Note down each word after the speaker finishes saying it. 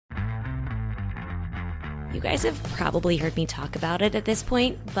You guys have probably heard me talk about it at this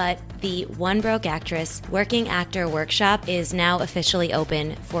point, but the One Broke Actress Working Actor Workshop is now officially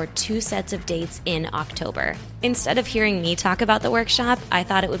open for 2 sets of dates in October. Instead of hearing me talk about the workshop, I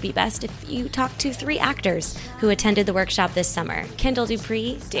thought it would be best if you talked to 3 actors who attended the workshop this summer: Kendall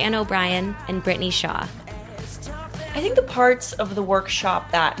Dupree, Dan O'Brien, and Brittany Shaw. I think the parts of the workshop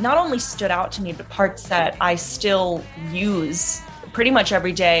that not only stood out to me, but parts that I still use pretty much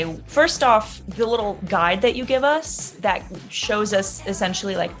every day. First off, the little guide that you give us that shows us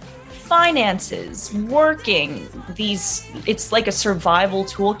essentially like finances, working, it's like a survival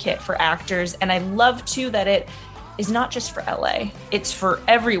toolkit for actors. And I love too that it is not just for LA, it's for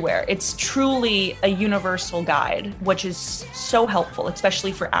everywhere. It's truly a universal guide, which is so helpful,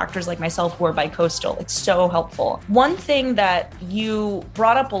 especially for actors like myself who are bi-coastal. It's so helpful. One thing that you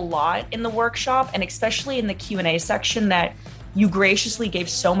brought up a lot in the workshop, and especially in the Q&A section, that you graciously gave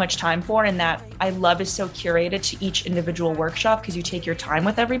so much time for, and that I love is so curated to each individual workshop because you take your time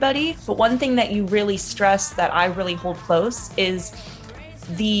with everybody. But one thing that you really stress that I really hold close is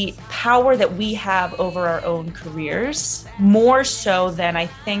the power that we have over our own careers, more so than I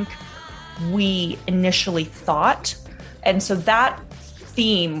think we initially thought. And so that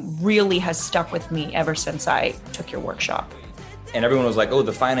theme really has stuck with me ever since I took your workshop. And everyone was like, oh,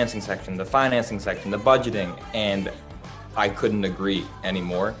 the financing section, the budgeting. And I couldn't agree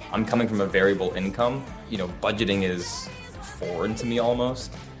anymore. I'm coming from a variable income. Budgeting is foreign to me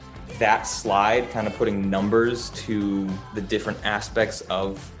almost. That slide, kind of putting numbers to the different aspects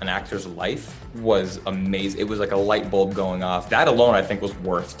of an actor's life, was amazing. It was like a light bulb going off. That alone, I think, was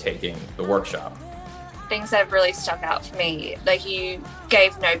worth taking the workshop. Things that have really stuck out for me, like, you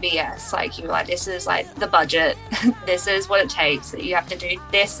gave no BS. Like, you were like, this is like the budget. This is what it takes. That you have to do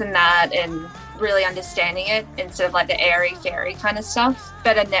this and that, and really understanding it instead of like the airy-fairy kind of stuff.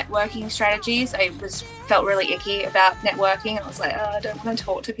 Better networking strategies. I felt really icky about networking. I was like, oh, I don't want to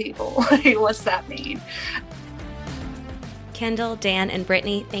talk to people. What's that mean? Kendall, Dan, and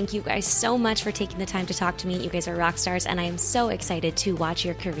Brittany, thank you guys so much for taking the time to talk to me. You guys are rock stars, and I am so excited to watch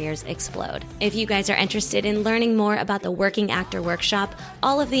your careers explode. If you guys are interested in learning more about the Working Actor Workshop,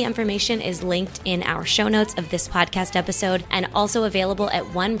 all of the information is linked in our show notes of this podcast episode and also available at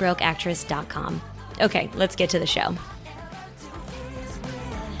onebrokeactress.com. Okay, let's get to the show.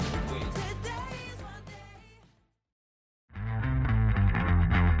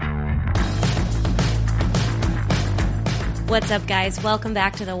 What's up, guys? Welcome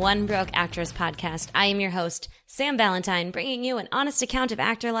back to the One Broke Actress podcast. I am your host, Sam Valentine, bringing you an honest account of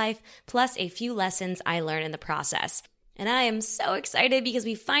actor life, plus a few lessons I learned in the process. And I am so excited because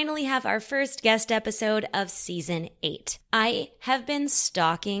we finally have our first guest episode of Season 8. I have been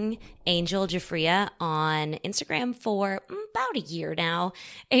stalking Angel Giuffria on Instagram for about a year now.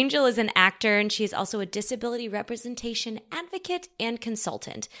 Angel is an actor, and she's also a disability representation advocate and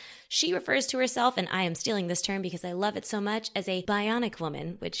consultant. She refers to herself, and I am stealing this term because I love it so much, as a Bionic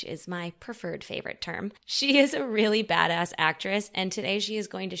woman, which is my preferred favorite term. She is a really badass actress, and today she is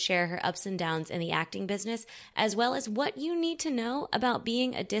going to share her ups and downs in the acting business, as well as what you need to know about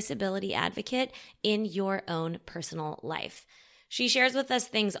being a disability advocate in your own personal life. She shares with us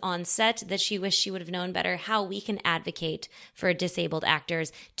things on set that she wished she would have known better, how we can advocate for disabled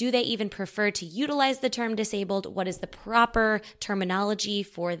actors. Do they even prefer to utilize the term disabled? What is the proper terminology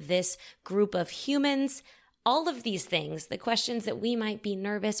for this group of humans? All of these things, the questions that we might be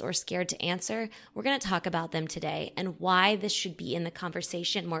nervous or scared to answer, we're going to talk about them today, and why this should be in the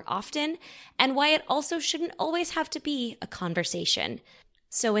conversation more often, and why it also shouldn't always have to be a conversation.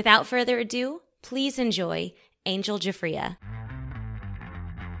 So without further ado, please enjoy Angel Giuffria.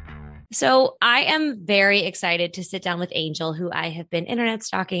 So I am very excited to sit down with Angel, who I have been internet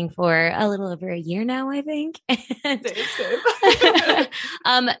stalking for a little over a year now, I think.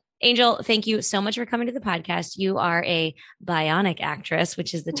 Angel, thank you so much for coming to the podcast. You are a bionic actress,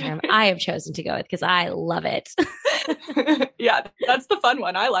 which is the term I have chosen to go with because I love it. Yeah, that's the fun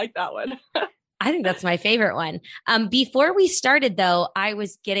one. I like that one. I think that's my favorite one. Before we started, though, I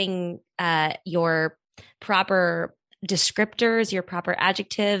was getting your proper descriptors, your proper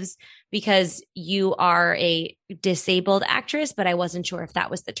adjectives, because you are a disabled actress, but I wasn't sure if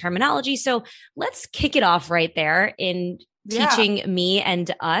that was the terminology. So let's kick it off right there in teaching me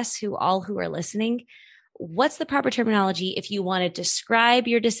and us who are listening. What's the proper terminology if you want to describe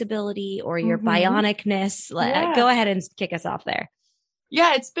your disability or your bionicness? Go ahead and kick us off there.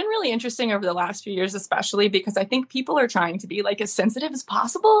 Yeah, it's been really interesting over the last few years, especially because I think people are trying to be like as sensitive as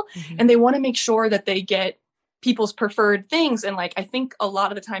possible, and they want to make sure that they get people's preferred things. And like, I think a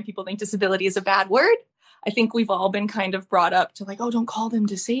lot of the time people think disability is a bad word. I think we've all been kind of brought up to like, oh, don't call them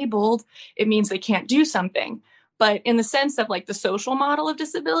disabled. It means they can't do something. But in the sense of like the social model of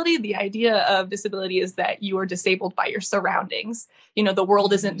disability, the idea of disability is that you are disabled by your surroundings. You know, the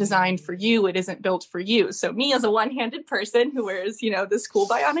world isn't designed for you. It isn't built for you. So me as a one-handed person who wears, you know, this cool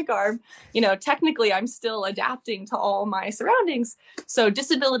bionic arm, you know, technically I'm still adapting to all my surroundings. So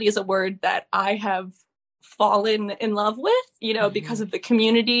disability is a word that I have fallen in love with, you know, because of the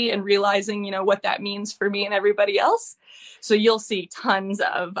community and realizing, you know, what that means for me and everybody else. So you'll see tons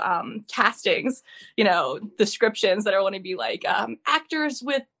of castings, you know, descriptions that are going to be like actors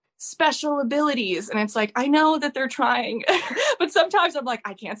with special abilities. And it's like, I know that they're trying, but sometimes I'm like,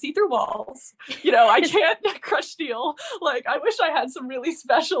 I can't see through walls. You know, I can't crush steel. Like, I wish I had some really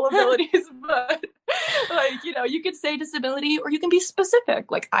special abilities, but like, you know, you could say disability or you can be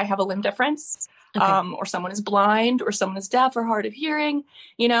specific. Like, I have a limb difference. Okay. Or someone is blind, or someone is deaf or hard of hearing.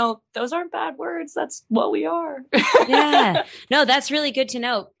 You know, those aren't bad words. That's what we are. Yeah. No, that's really good to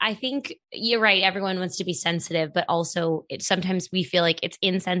know. I think you're right. Everyone wants to be sensitive, but also sometimes we feel like it's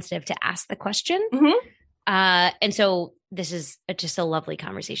insensitive to ask the question. Mm-hmm. And so this is just a lovely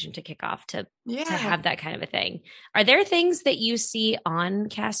conversation to kick off to have that kind of a thing. Are there things that you see on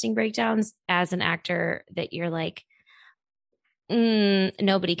casting breakdowns as an actor that you're like,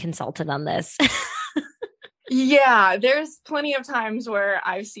 nobody consulted on this? Yeah, there's plenty of times where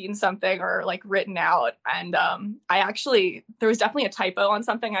I've seen something or like written out, and there was definitely a typo on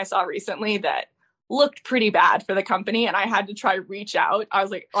something I saw recently that looked pretty bad for the company, and I had to try reach out. I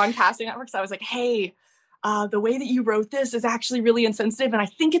was like on Casting Networks, I was like, hey, the way that you wrote this is actually really insensitive, and I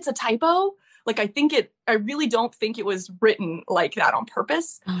think it's a typo. Like, I really don't think it was written like that on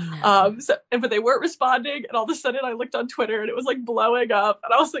purpose. Oh, no. But they weren't responding. And all of a sudden I looked on Twitter and it was like blowing up.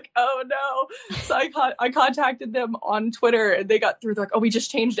 And I was like, oh no. So I contacted them on Twitter and they got through. They're like, oh, we just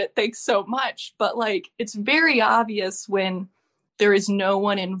changed it. Thanks so much. But like, it's very obvious when there is no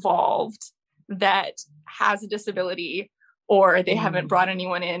one involved that has a disability, or they haven't brought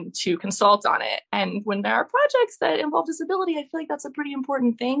anyone in to consult on it. And when there are projects that involve disability, I feel like that's a pretty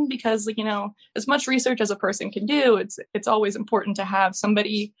important thing because, like, you know, as much research as a person can do, it's always important to have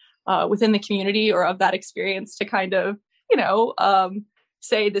somebody within the community or of that experience to kind of, you know,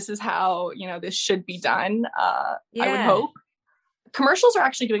 say this is how, you know, this should be done. I would hope. Commercials are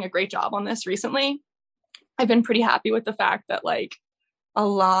actually doing a great job on this recently. I've been pretty happy with the fact that like a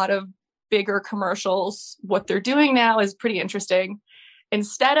lot of bigger commercials, what they're doing now is pretty interesting.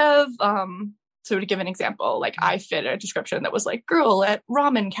 Instead of, so to give an example, like I fit a description that was like girl at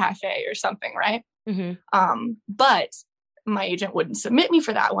ramen cafe or something, right? Mm-hmm. But my agent wouldn't submit me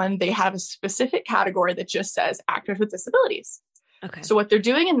for that one. They have a specific category that just says actors with disabilities. Okay. So what they're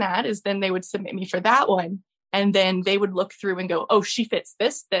doing in that is then they would submit me for that one. And then they would look through and go, oh, she fits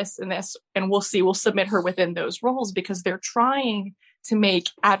this, this, and this. And we'll submit her within those roles because they're trying to make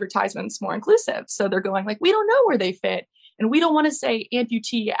advertisements more inclusive. So they're going like, we don't know where they fit. And we don't want to say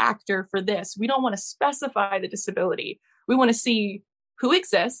amputee actor for this. We don't want to specify the disability. We want to see who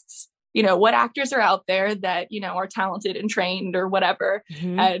exists, you know, what actors are out there that, you know, are talented and trained or whatever,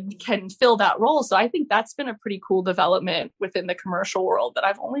 and can fill that role. So I think that's been a pretty cool development within the commercial world that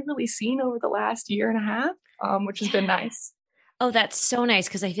I've only really seen over the last year and a half, which has been nice. Oh, that's so nice.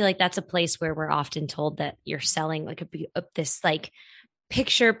 Cause I feel like that's a place where we're often told that you're selling like this like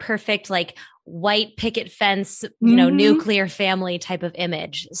picture perfect, like white picket fence, you know, nuclear family type of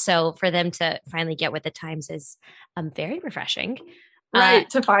image. So for them to finally get with the times is very refreshing. Right.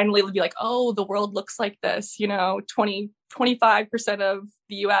 To finally be like, oh, the world looks like this, you know, 25% of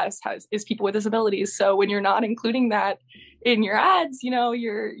the US is people with disabilities. So when you're not including that in your ads, you know,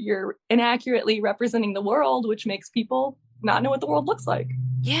 you're inaccurately representing the world, which makes people not know what the world looks like.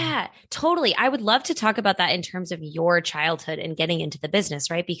 Yeah, totally. I would love to talk about that in terms of your childhood and getting into the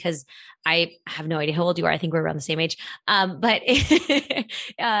business, right? Because I have no idea how old you are. I think we're around the same age. But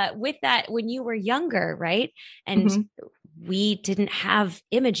with that, when you were younger, right? And we didn't have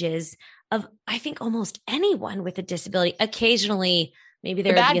images of, I think, almost anyone with a disability. Occasionally, maybe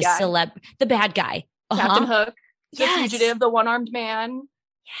there would be the bad guy. Captain Hook, the fugitive, the one-armed man.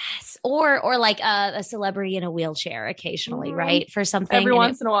 Yes. Or like a celebrity in a wheelchair occasionally, right? For something. Every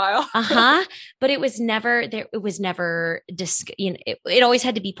once in a while. But it was never there. It was never, you know, it always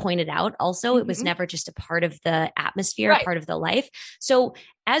had to be pointed out. Also, it was never just a part of the atmosphere, part of the life. So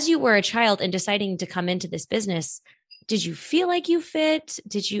as you were a child and deciding to come into this business, did you feel like you fit?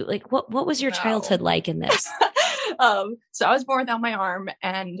 Did you like, what was your childhood like in this? So I was born without my arm,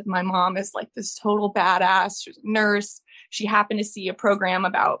 and my mom is like this total badass. She's a nurse. She happened to see a program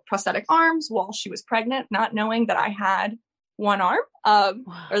about prosthetic arms while she was pregnant, not knowing that I had one arm,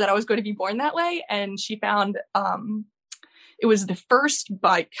 or that I was going to be born that way. And she found it was the first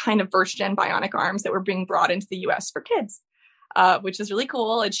kind of first gen bionic arms that were being brought into the US for kids, which is really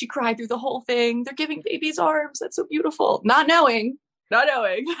cool. And she cried through the whole thing. They're giving babies arms. That's so beautiful. Not knowing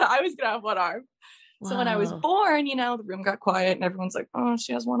I was going to have one arm. Wow. So when I was born, the room got quiet and everyone's like, oh,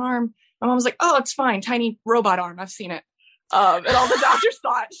 she has one arm. My mom was like, oh, it's fine. Tiny robot arm. I've seen it. And all the doctors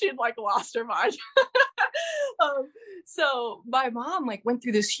thought she had lost her mind. So my mom went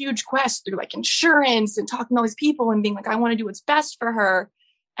through this huge quest through insurance and talking to all these people and being like, I want to do what's best for her.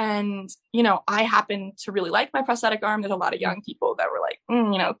 And, I happen to really like my prosthetic arm. There's a lot of young people that were like,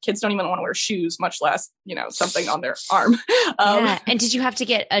 kids don't even want to wear shoes, much less, something on their arm. Yeah. And did you have to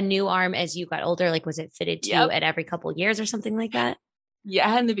get a new arm as you got older? Was it fitted to you at every couple of years or something like that?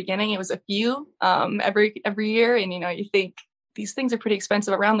 Yeah. In the beginning, it was a few every year. And, you think these things are pretty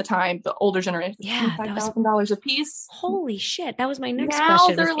expensive around the time. The older generation, $25,000 a piece. Holy shit. That was my next now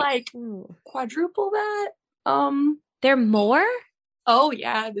question. They're quadruple that. They're more? Oh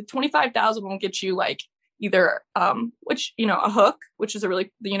yeah. The 25,000 will get you either, which, a hook, which is a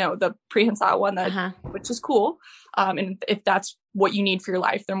really, the prehensile one that, which is cool. And if that's what you need for your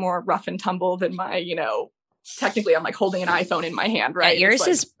life, they're more rough and tumble than my, technically I'm holding an iPhone in my hand, right? Yeah, yours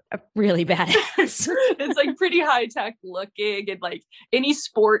is really bad. It's pretty high tech looking, and any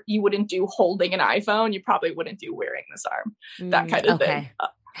sport you wouldn't do holding an iPhone, you probably wouldn't do wearing this arm, that kind of thing.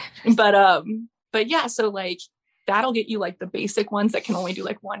 But yeah, so that'll get you the basic ones that can only do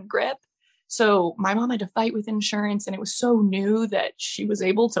one grip. So my mom had to fight with insurance, and it was so new that she was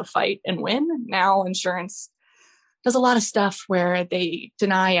able to fight and win. Now insurance does a lot of stuff where they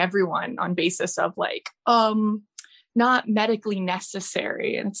deny everyone on basis of not medically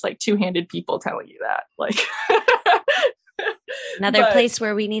necessary. And it's two-handed people telling you that. Another place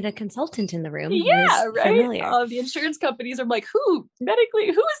where we need a consultant in the room. Yeah, right. The insurance companies are who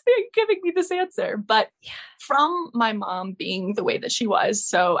is giving me this answer? But from my mom being the way that she was,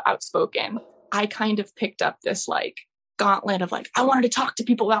 so outspoken, I kind of picked up this gauntlet of I wanted to talk to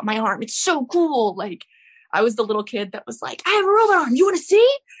people about my arm. It's so cool. I was the little kid that was I have a robot arm. You want to see?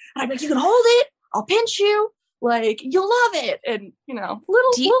 And I'm like, you can hold it. I'll pinch you. You'll love it. And,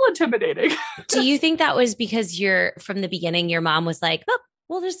 little intimidating. Do you think that was because from the beginning, your mom was like, oh,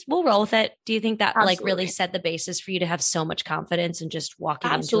 we'll roll with it. Do you think that really set the basis for you to have so much confidence and just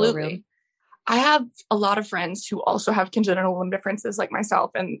walking into a room? I have a lot of friends who also have congenital limb differences like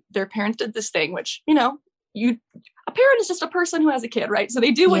myself, and their parents did this thing, which, a parent is just a person who has a kid, right? So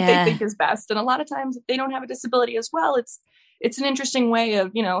they do what they think is best. And a lot of times if they don't have a disability as well, it's an interesting way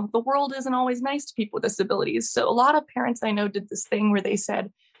of, the world isn't always nice to people with disabilities. So a lot of parents I know did this thing where they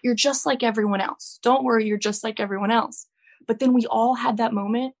said, you're just like everyone else. Don't worry, you're just like everyone else. But then we all had that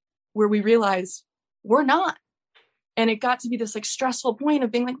moment where we realized we're not. And it got to be this stressful point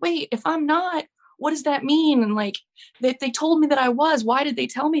of being wait, if I'm not, what does that mean? And they told me that I was, why did they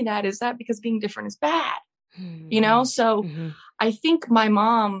tell me that? Is that because being different is bad? So I think my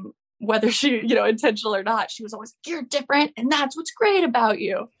mom, whether she, intentional or not, she was always you're different. And that's what's great about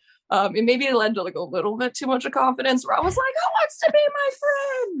you. And maybe it led to a little bit too much of confidence where I was who wants to be my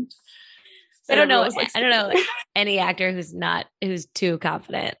friend? I don't know any actor who's too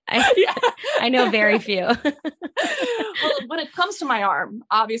confident. I know very few. Well, when it comes to my arm,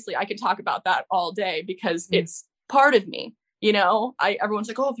 obviously I could talk about that all day because it's part of me. Everyone's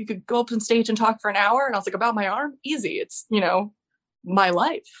like, oh, if you could go up on stage and talk for an hour. And I was like, about my arm? Easy. It's, my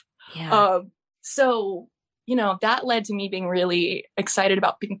life. Yeah. So, that led to me being really excited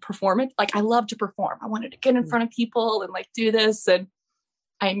about being performant. I love to perform. I wanted to get in front of people and do this. And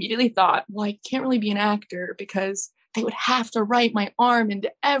I immediately thought, well, I can't really be an actor because they would have to write my arm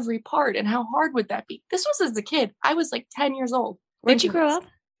into every part. And how hard would that be? This was as a kid. I was 10 years old. Where'd you grow up?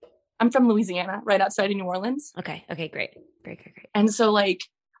 I'm from Louisiana, right outside of New Orleans. Okay, great. And so I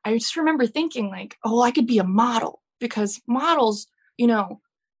just remember thinking oh, I could be a model because models,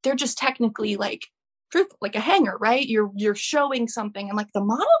 they're just technically a hanger, right? You're showing something and the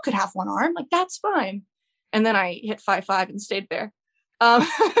model could have one arm, that's fine. And then I hit 5'5" and stayed there. I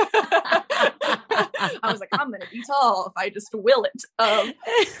was I'm going to be tall if I just will it.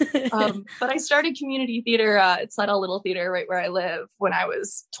 But I started community theater at Slidell Little Theater right where I live when I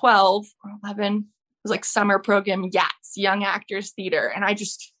was 12 or 11. It was summer program, YATS, Young Actors Theater. And I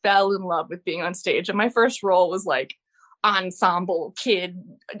just fell in love with being on stage. And my first role was ensemble kid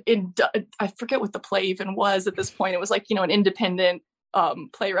I forget what the play even was at this point. It was an independent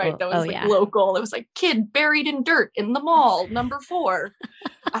playwright that was local. It was kid buried in dirt in the mall, number 4.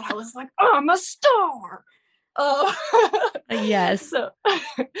 And I was I'm a star. Yes. So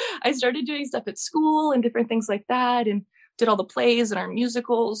I started doing stuff at school and different things like that. And did all the plays and our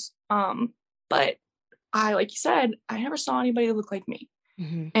musicals. But like you said, I never saw anybody that looked like me.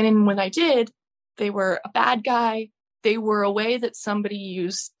 Mm-hmm. And then when I did, they were a bad guy. They were a way that somebody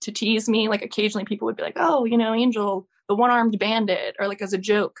used to tease me. Like occasionally people would be like, oh, Angel, the one-armed bandit, or like as a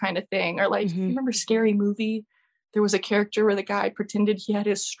joke kind of thing. Or like, Mm-hmm. you remember Scary Movie? There was a character where the guy pretended he had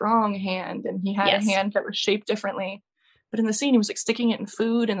his strong hand and he had a hand that was shaped differently. But in the scene, he was like sticking it in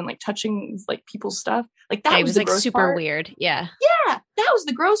food and then like touching like people's stuff. Like that was the like gross super part. weird. Yeah. Yeah, that was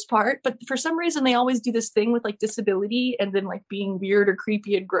the gross part. But for some reason, they always do this thing with like disability and then like being weird or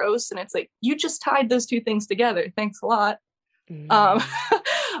creepy and gross. And it's like, you just tied those two things together. Thanks a lot.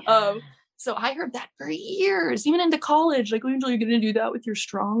 So I heard that for years, even into college. Like, Angel, you're going to do that with your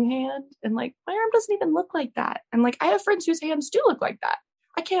strong hand? And like, my arm doesn't even look like that. And like, I have friends whose hands do look like that.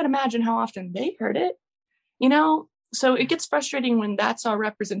 I can't imagine how often they heard it, So it gets frustrating when that's our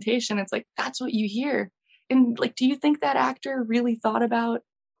representation. It's like, that's what you hear. And like, do you think that actor really thought about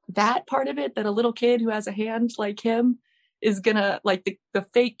that part of it? That a little kid who has a hand like him is gonna, like the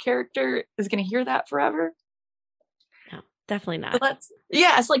fake character is gonna hear that forever? Definitely not.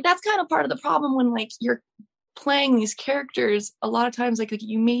 It's like that's kind of part of the problem when like you're playing these characters. A lot of times like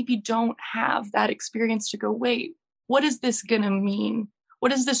you maybe don't have that experience to go, wait, what is this gonna mean?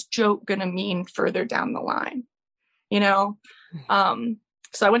 What is this joke gonna mean further down the line?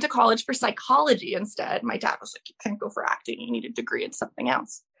 So I went to college for psychology instead. My dad was like, you can't go for acting, you need a degree in something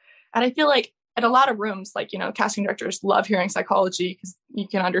else. And I feel like at a lot of rooms, like, casting directors love hearing psychology because you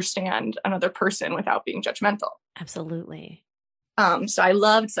can understand another person without being judgmental. Absolutely. So I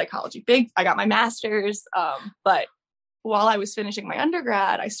loved psychology. I got my master's. But while I was finishing my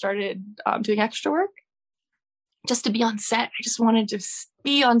undergrad, I started doing extra work just to be on set. I just wanted to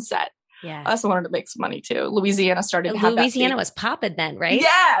be on set. Yeah. I also wanted to make some money too. Louisiana started to have Louisiana was popping then, right?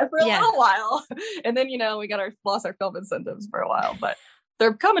 Yeah, for a little while. And then, we lost our film incentives for a while, but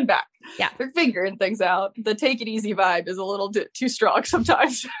they're coming back. Yeah. They're figuring things out. The take it easy vibe is a little too strong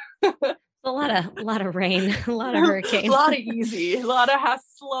sometimes. A lot of rain, a lot of hurricane. A lot of easy, a lot of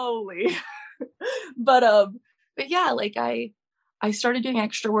slowly. But yeah, like I started doing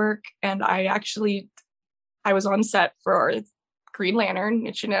extra work, and I was on set for Green Lantern,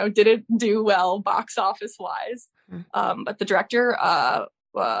 which, didn't do well box office wise. But the director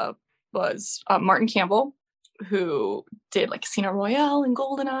was Martin Campbell, who did like Casino Royale and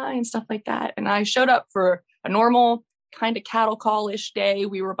GoldenEye and stuff like that. And I showed up for a normal kind of cattle call-ish day.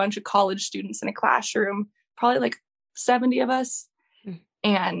 We were a bunch of college students in a classroom, probably like 70 of us.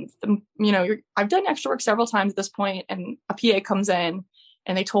 And, I've done extra work several times at this point, and a PA comes in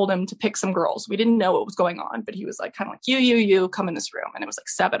and they told him to pick some girls. We didn't know what was going on, but he was like, kind of like, you come in this room. And it was like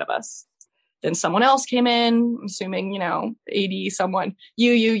 7 of us. Then someone else came in, I'm assuming, 80 someone,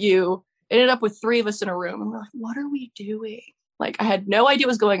 you. Ended up with 3 of us in a room. And we're like, what are we doing? Like, I had no idea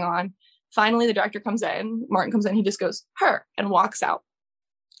what was going on. Finally, the director comes in, Martin comes in, he just goes, her, and walks out.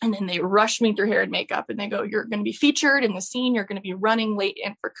 And then they rush me through hair and makeup, and they go, you're going to be featured in the scene. You're going to be running late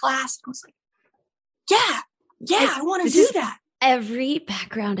in for class. I was like, yeah, I want to do that. Every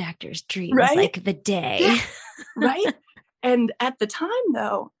background actor's dream, right? Like the day. Yeah. Right? And at the time,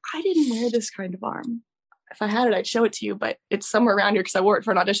 though, I didn't wear this kind of arm. If I had it, I'd show it to you, but it's somewhere around here because I wore it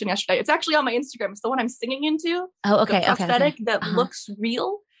for an audition yesterday. It's actually on my Instagram. It's the one I'm singing into. Oh, okay. The prosthetic that looks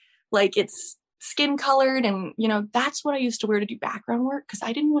real. Like it's skin colored. And, that's what I used to wear to do background work because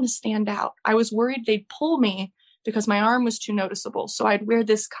I didn't want to stand out. I was worried they'd pull me because my arm was too noticeable. So I'd wear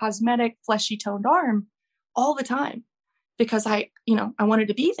this cosmetic, fleshy toned arm all the time because I wanted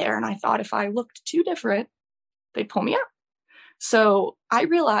to be there. And I thought if I looked too different, they'd pull me out. So I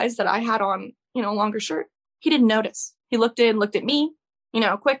realized that I had on, a longer shirt. He didn't notice. He looked at me,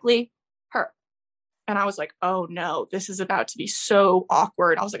 quickly, her. And I was like, oh no, this is about to be so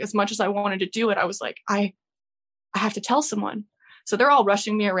awkward. I was like, as much as I wanted to do it, I was like, I have to tell someone. So they're all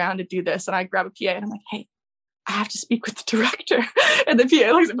rushing me around to do this. And I grab a PA and I'm like, hey, I have to speak with the director. And the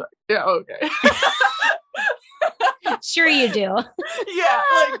PA looks at me like, yeah, okay. Sure you do. Yeah,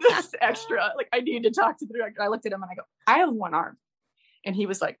 like this extra. Like I need to talk to the director. I looked at him and I go, I have one arm. And he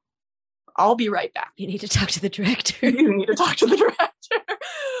was like, I'll be right back. You need to talk to the director. You need to talk to the director.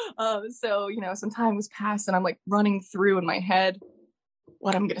 So, some time was passed and I'm like running through in my head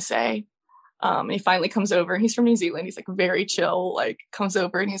what I'm going to say. He finally comes over. He's from New Zealand. He's like very chill, like comes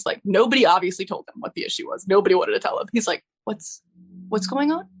over and he's like, nobody obviously told him what the issue was. Nobody wanted to tell him. He's like, what's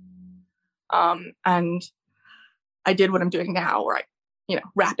going on? And I did what I'm doing now where I,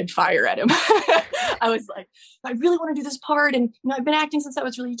 rapid fire at him. I was like, I really want to do this part. And, I've been acting since I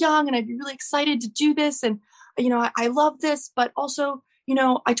was really young and I'd be really excited to do this. And, I love this, but also,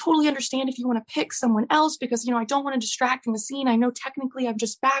 I totally understand if you want to pick someone else because, I don't want to distract from the scene. I know technically I'm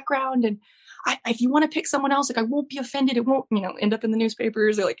just background, and if you want to pick someone else, like, I won't be offended. It won't, end up in the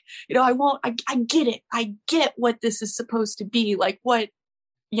newspapers, or like, I won't, I get it. I get what this is supposed to be, like what,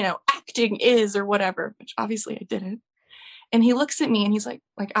 acting is or whatever, which obviously I didn't. And he looks at me and he's like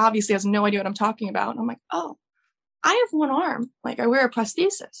obviously has no idea what I'm talking about. And I'm like, oh, I have one arm. Like, I wear a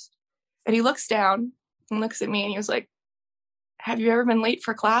prosthesis. And he looks down and looks at me and he was like, have you ever been late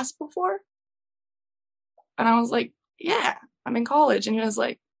for class before? And I was like, yeah, I'm in college. And he was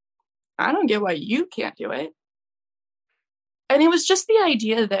like, I don't get why you can't do it. And it was just the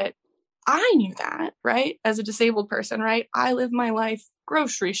idea that I knew that, right? As a disabled person, right? I live my life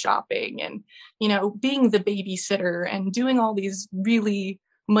grocery shopping and, being the babysitter and doing all these really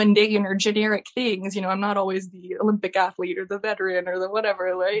mundane or generic things. I'm not always the Olympic athlete or the veteran or the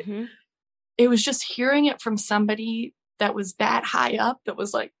whatever, right? Mm-hmm. It was just hearing it from somebody that was that high up that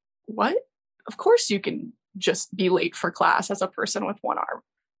was like, what? Of course you can just be late for class as a person with one arm.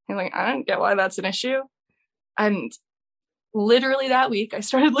 And like, I don't get why that's an issue. And literally that week, I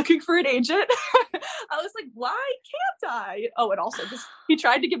started looking for an agent. I was like, why can't I? Oh, and also he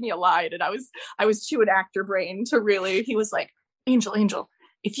tried to give me a line, and I was too an actor brain to really, he was like, Angel,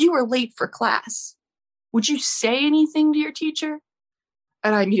 if you were late for class, would you say anything to your teacher?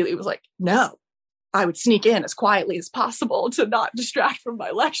 And I immediately was like, no. I would sneak in as quietly as possible to not distract from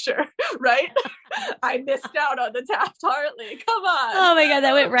my lecture, right? I missed out on the Taft-Hartley. Come on. Oh my God,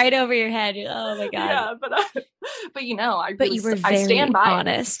 that went right over your head. Oh my God. Yeah, but you were very stand by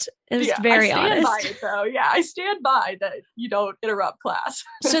honest. It was very honest. I stand by it though. Yeah, I stand by that you don't interrupt class.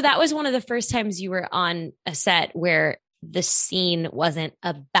 So that was one of the first times you were on a set where the scene wasn't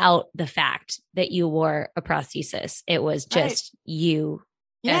about the fact that you wore a prosthesis. It was just you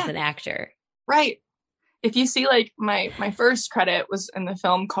as an actor. Right. If you see like my first credit was in the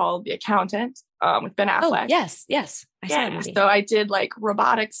film called The Accountant with Ben Affleck. Oh, yes. I saw that movie. So I did like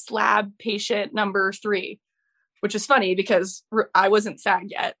robotics lab patient number 3, which is funny because I wasn't SAG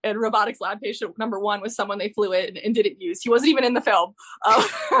yet. And robotics lab patient number 1 was someone they flew in and didn't use. He wasn't even in the film.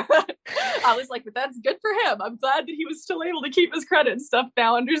 I was like, but that's good for him. I'm glad that he was still able to keep his credit and stuff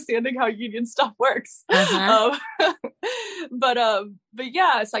now, understanding how union stuff works. Uh-huh. But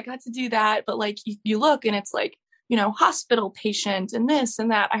yeah, so I got to do that. But like, you look and it's like, hospital patient and this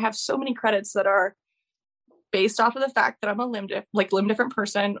and that. I have so many credits that are based off of the fact that I'm a limb different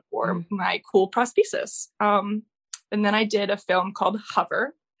person or my cool prosthesis. And then I did a film called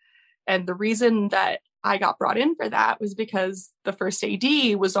Hover. And the reason that I got brought in for that was because the first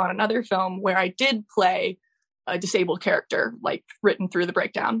AD was on another film where I did play a disabled character, like written through the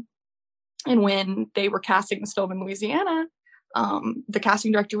breakdown. And when they were casting this film in Louisiana, the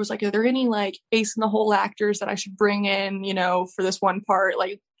casting director was like, are there any like ace in the hole actors that I should bring in, for this one part,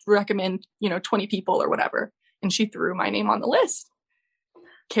 like recommend, 20 people or whatever. And she threw my name on the list.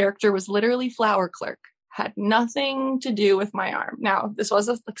 Character was literally flower clerk, had nothing to do with my arm. Now, this was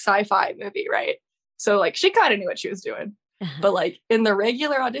a sci-fi movie, right? So like, she kind of knew what she was doing. But like in the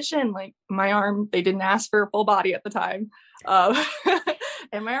regular audition, like my arm, they didn't ask for a full body at the time.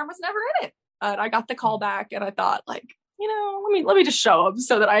 And my arm was never in it. And I got the call back and I thought like, let me just show them,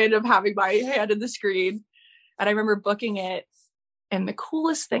 so that I ended up having my hand in the screen. And I remember booking it. And the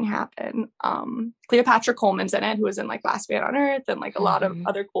coolest thing happened. Cleopatra Coleman's in it, who was in like Last Man on Earth and like a lot of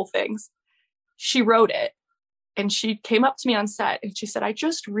other cool things. She wrote it and she came up to me on set and she said, I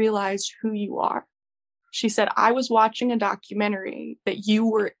just realized who you are. She said, I was watching a documentary that you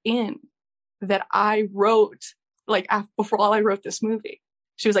were in that I wrote like before I wrote this movie.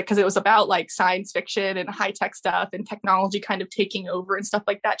 She was like, because it was about like science fiction and high tech stuff and technology kind of taking over and stuff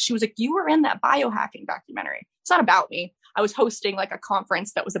like that. She was like, you were in that biohacking documentary. It's not about me. I was hosting like a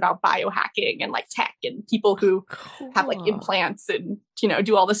conference that was about biohacking and like tech and people who have like implants and,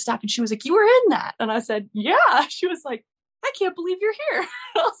 do all this stuff. And she was like, you were in that. And I said, yeah. She was like, I can't believe you're here.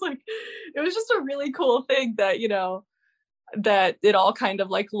 I was like, it was just a really cool thing that, that it all kind of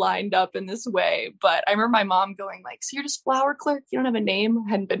like lined up in this way. But I remember my mom going like, so you're just flower clerk? You don't have a name?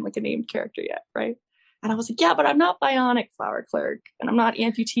 I hadn't been like a named character yet. Right. And I was like, yeah, but I'm not bionic flower clerk and I'm not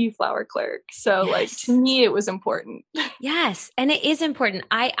amputee flower clerk. So like, to me, it was important. Yes. And it is important.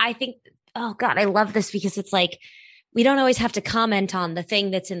 I think, oh God, I love this because it's like, we don't always have to comment on the thing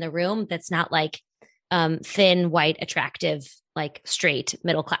that's in the room. That's not like thin, white, attractive, like straight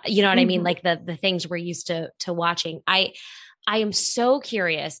middle class. You know what I mean? Like the things we're used to watching. I am so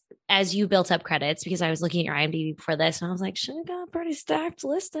curious as you built up credits, because I was looking at your IMDb before this and I was like, should have got a pretty stacked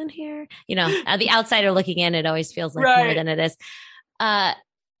list in here. The outsider looking in, it always feels like more than it is.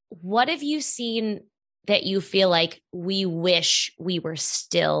 What have you seen that you feel like we wish we were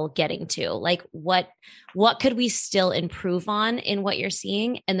still getting to? Like what could we still improve on in what you're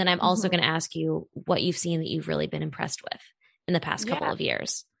seeing? And then I'm also going to ask you what you've seen that you've really been impressed with in the past couple of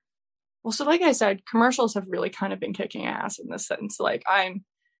years. Well, so like I said, commercials have really kind of been kicking ass in this sense. Like, I'm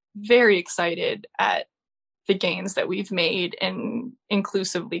very excited at the gains that we've made in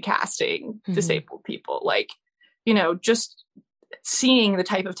inclusively casting disabled people. Like, you know, just seeing the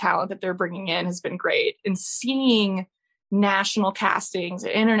type of talent that they're bringing in has been great. And seeing national castings,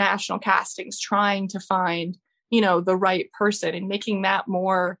 international castings, trying to find, you know, the right person and making that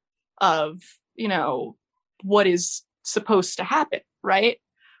more of, you know, what is supposed to happen, right?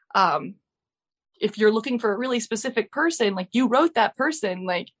 If you're looking for a really specific person, like, you wrote that person,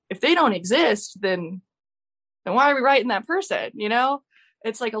 like, if they don't exist, then why are we writing that person? You know,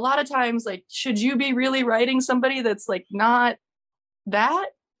 it's like, a lot of times, like, should you be really writing somebody that's like not that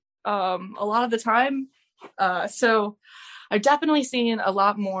a lot of the time? So I've definitely seen a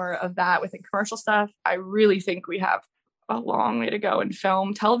lot more of that within commercial stuff. I really think we have a long way to go in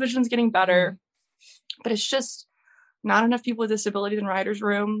film. Television's getting better, but it's just not enough people with disabilities in writers'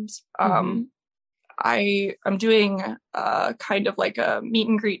 rooms. I'm doing kind of like a meet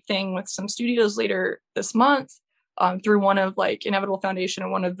and greet thing with some studios later this month through one of like Inevitable Foundation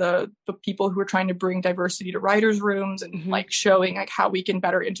and one of the people who are trying to bring diversity to writers' rooms and like showing like how we can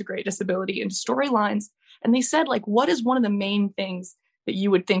better integrate disability into storylines. And they said, like, what is one of the main things that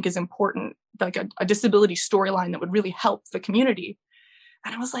you would think is important, like a disability storyline that would really help the community?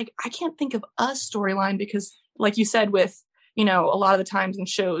 And I was like, I can't think of a storyline because, like you said, with, you know, a lot of the times in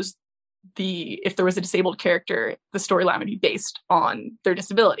shows, if there was a disabled character, the storyline would be based on their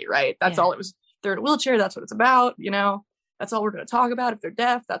disability, right? That's all it was. They're in a wheelchair. That's what it's about. You know, that's all we're going to talk about. If they're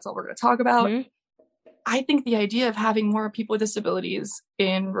deaf, that's all we're going to talk about. I think the idea of having more people with disabilities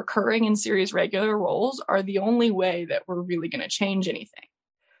in recurring and series regular roles are the only way that we're really going to change anything,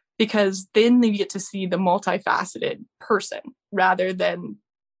 because then they get to see the multifaceted person rather than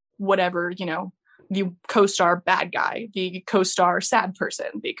whatever, you know, the co-star bad guy, the co-star sad person,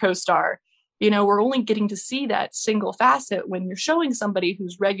 the co-star, you know, we're only getting to see that single facet when you're showing somebody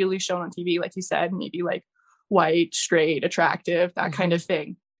who's regularly shown on TV, like you said, maybe like white, straight, attractive, that kind of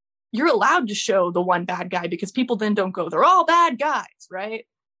thing. You're allowed to show the one bad guy because people then don't go, they're all bad guys, right?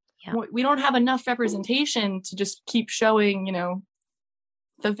 Yeah. We don't have enough representation to just keep showing, you know,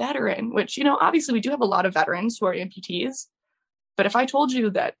 the veteran, which, you know, obviously we do have a lot of veterans who are amputees. But if I told you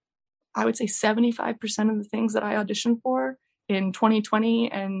that I would say 75% of the things that I auditioned for in 2020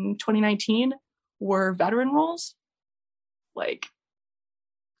 and 2019 were veteran roles, like,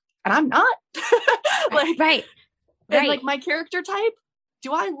 and I'm not. Like, right. And like my character type,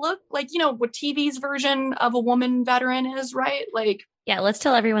 do I look like, you know, what TV's version of a woman veteran is, right? Like, yeah, let's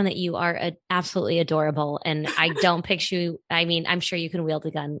tell everyone that you are absolutely adorable. And I don't picture you. I mean, I'm sure you can wield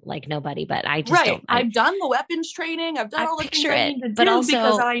a gun like nobody, but I just don't. I've done the weapons training. I've done all the things I need to but do also,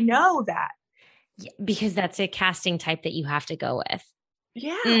 because I know that. Because that's a casting type that you have to go with.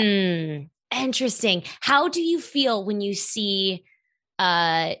 Yeah. Interesting. How do you feel when you see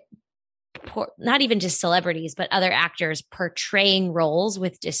not even just celebrities, but other actors portraying roles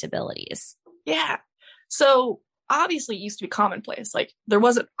with disabilities? Yeah. So obviously it used to be commonplace. Like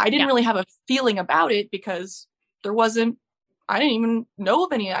I didn't really have a feeling about it because I didn't even know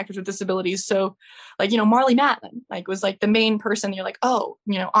of any actors with disabilities. So like, you know, Marlee Matlin, like, was like the main person. You're like, oh,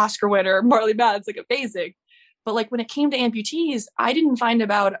 you know, Oscar winner, Marlee Matlin's like amazing. But like when it came to amputees, I didn't find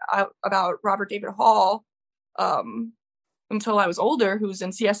about Robert David Hall until I was older, who's in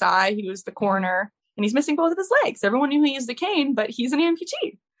CSI. He was the coroner and he's missing both of his legs. Everyone knew he used a cane, but he's an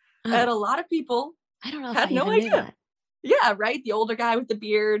amputee. And a lot of people had no idea. Yeah, right. The older guy with the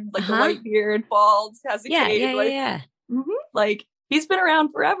beard, like the white beard, bald, has a cane. Like, he's been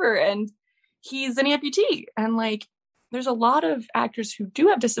around forever and he's an amputee. And like, there's a lot of actors who do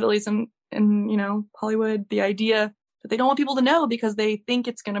have disabilities in, you know, Hollywood, the idea that they don't want people to know because they think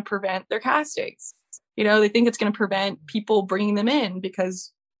it's going to prevent their castings. You know, they think it's going to prevent people bringing them in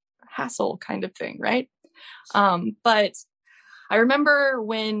because hassle kind of thing. Right. But I remember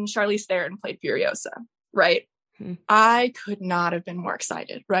when Charlize Theron played Furiosa, right? I could not have been more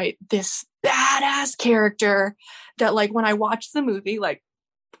excited, right? This badass character that, like, when I watched the movie, like,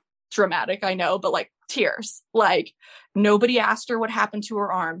 dramatic, I know, but like tears. Like, nobody asked her what happened to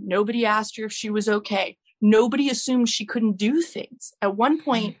her arm. Nobody asked her if she was okay. Nobody assumed she couldn't do things. At one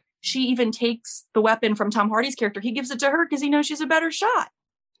point, she even takes the weapon from Tom Hardy's character. He gives it to her because he knows she's a better shot.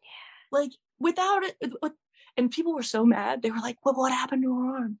 Like, without it, and people were so mad. They were like, well, what happened to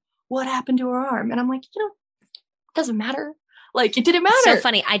her arm? What happened to her arm? And I'm like, you know, doesn't matter. Like, it didn't matter. So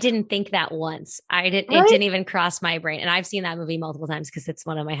funny. I didn't think that once. It didn't even cross my brain. And I've seen that movie multiple times because it's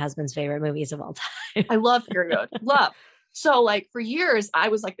one of my husband's favorite movies of all time. I love Fury Road. Love. So like for years, I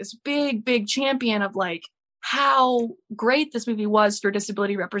was like this big champion of like how great this movie was for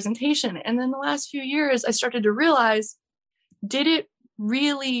disability representation. And then the last few years, I started to realize, did it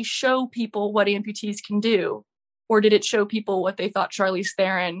really show people what amputees can do? Or did it show people what they thought Charlize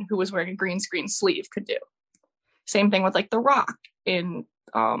Theron, who was wearing a green screen sleeve, could do? Same thing with like The Rock in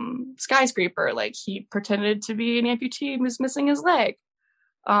Skyscraper. Like he pretended to be an amputee and was missing his leg,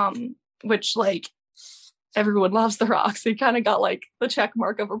 which like everyone loves The Rock. So he kind of got like the check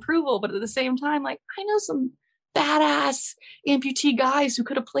mark of approval. But at the same time, like I know some badass amputee guys who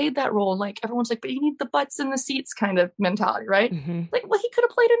could have played that role. Like everyone's like, but you need the butts in the seats kind of mentality, right? Mm-hmm. Like, well, he could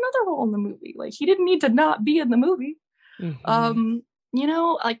have played another role in the movie. Like he didn't need to not be in the movie. Mm-hmm. You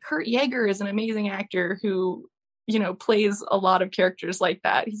know, like Kurt Yeager is an amazing actor who, you know, plays a lot of characters like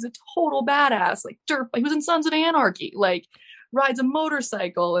that. He's a total badass, like derp. He was in Sons of Anarchy, like rides a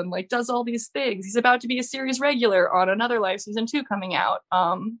motorcycle and like does all these things. He's about to be a series regular on Another Life season 2 coming out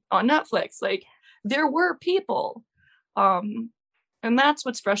on Netflix. Like there were people. And that's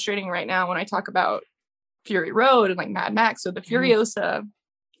what's frustrating right now when I talk about Fury Road and like Mad Max. So the Furiosa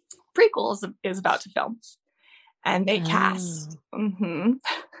prequel is about to film. And they cast.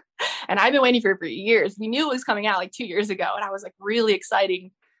 And I've been waiting for years. We knew it was coming out like 2 years ago. And I was like really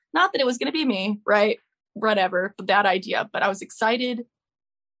exciting. Not that it was going to be me, right? Whatever, but that idea. But I was excited.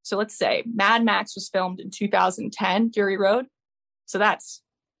 So let's say Mad Max was filmed in 2010, Fury Road. So that's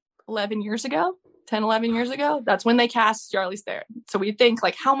 11 years ago. That's when they cast Charlize Theron. So we think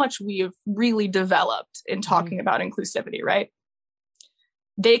like how much we have really developed in talking about inclusivity, right?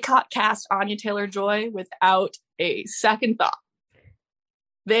 They cast Anya Taylor-Joy without a second thought.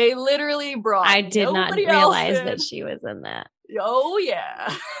 They literally brought. I did not realize that she was in that. Oh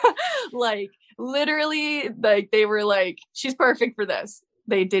yeah, like literally, like they were like, she's perfect for this.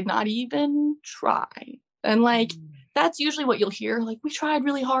 They did not even try, and like that's usually what you'll hear. Like we tried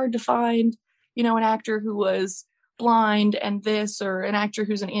really hard to find, you know, an actor who was blind and this, or an actor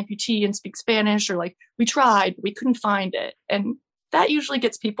who's an amputee and speaks Spanish, or like we tried, but we couldn't find it, and that usually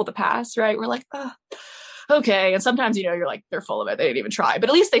gets people to pass, right? We're like, oh, okay. And sometimes, you know, you're like, they're full of it. They didn't even try. But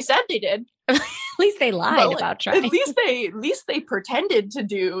at least they said they did. At least they lied about trying. At least they pretended to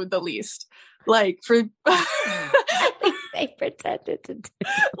do the least. Like for they pretended to do.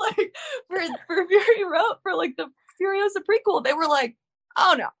 Like for Fury Road, for like the Furiosa prequel, they were like,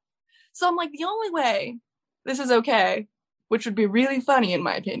 oh no. So I'm like, the only way this is okay, which would be really funny in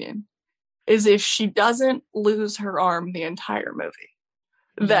my opinion, is if she doesn't lose her arm the entire movie.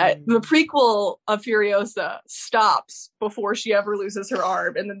 That the prequel of Furiosa stops before she ever loses her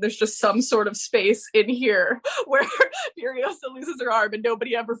arm, and then there's just some sort of space in here where Furiosa loses her arm and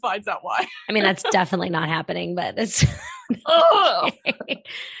nobody ever finds out why. I mean, that's definitely not happening, but it's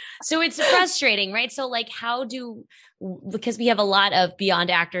so it's frustrating, right? So like because we have a lot of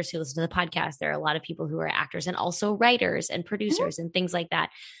beyond actors who listen to the podcast, there are a lot of people who are actors and also writers and producers and things like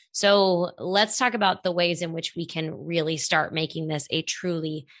that. So let's talk about the ways in which we can really start making this a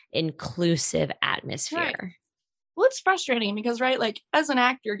truly inclusive atmosphere. Right. Well, it's frustrating because, right, like as an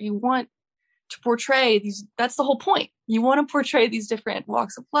actor, you want to portray these, that's the whole point. You want to portray these different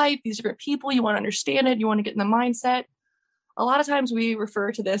walks of life, these different people, you want to understand it, you want to get in the mindset. A lot of times we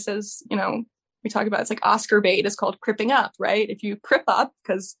refer to this as, you know, we talk about, it's like Oscar bait is called cripping up, right? If you crip up,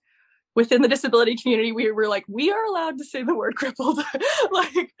 because within the disability community, we were like, we are allowed to say the word crippled.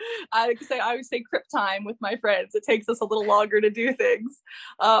 Like I always say crip time with my friends. It takes us a little longer to do things.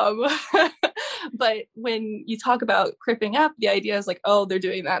 But when you talk about cripping up, the idea is like, oh, they're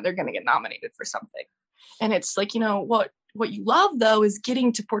doing that, they're going to get nominated for something. And it's like, you know, what you love though is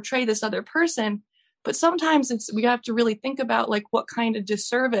getting to portray this other person. But sometimes we have to really think about like what kind of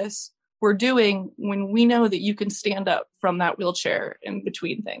disservice we're doing when we know that you can stand up from that wheelchair in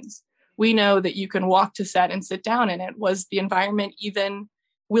between things. We know that you can walk to set and sit down in it. Was the environment even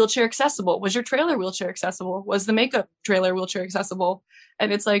wheelchair accessible? Was your trailer wheelchair accessible? Was the makeup trailer wheelchair accessible?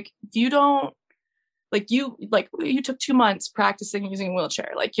 And it's like, you took 2 months practicing using a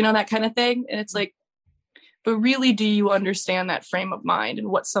wheelchair, like, you know, that kind of thing. And it's like, but really, do you understand that frame of mind and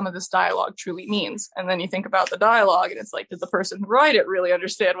what some of this dialogue truly means? And then you think about the dialogue and it's like, did the person who write it really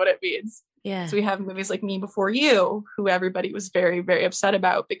understand what it means? Yeah. So we have movies like Me Before You, who everybody was very, very upset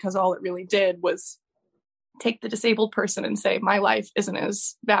about because all it really did was take the disabled person and say, my life isn't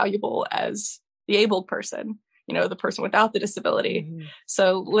as valuable as the abled person, you know, the person without the disability. Mm-hmm.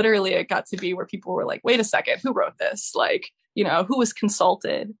 So literally it got to be where people were like, wait a second, who wrote this? Like, you know, who was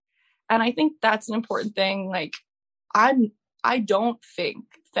consulted? And I think that's an important thing. Like, I'm I don't think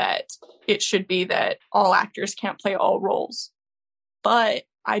that it should be that all actors can't play all roles, but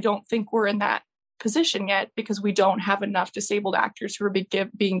I don't think we're in that position yet because we don't have enough disabled actors who are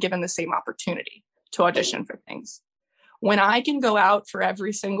being given the same opportunity to audition for things. When I can go out for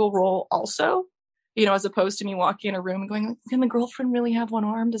every single role also, you know, as opposed to me walking in a room and going, can the girlfriend really have one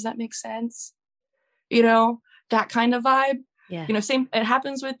arm? Does that make sense? You know, that kind of vibe. Yeah. You know, same, it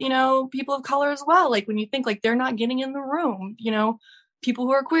happens with, you know, people of color as well. Like when you think like they're not getting in the room, you know, people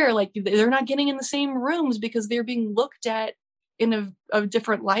who are queer, like they're not getting in the same rooms because they're being looked at in a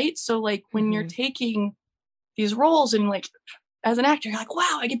different light. So like when you're taking these roles and like as an actor, you're like,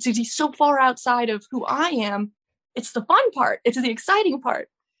 wow, I get to be so far outside of who I am. It's the fun part. It's the exciting part.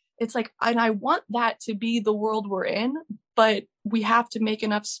 It's like, and I want that to be the world we're in, but we have to make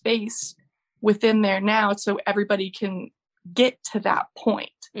enough space within there now so everybody can get to that point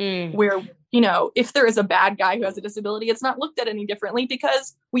where, you know, if there is a bad guy who has a disability, it's not looked at any differently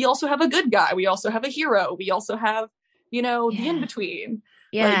because we also have a good guy. We also have a hero. We also have, you know, the in-between.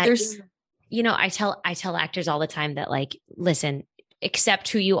 Yeah. Like there's, you know, I tell actors all the time that like, listen, accept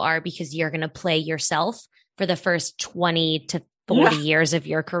who you are because you're going to play yourself for the first 20 to 40 years of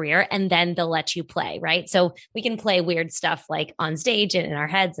your career, and then they'll let you play, right? So we can play weird stuff like on stage and in our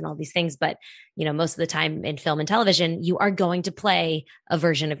heads and all these things, but you know, most of the time in film and television, you are going to play a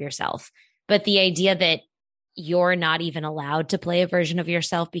version of yourself. But the idea that you're not even allowed to play a version of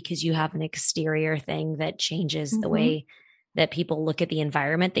yourself because you have an exterior thing that changes the way that people look at the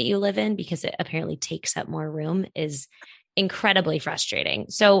environment that you live in because it apparently takes up more room is incredibly frustrating.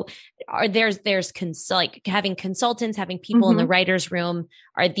 So there's like having consultants, having people in the writer's room.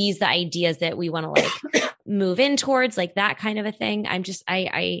 Are these the ideas that we want to like move in towards, like that kind of a thing?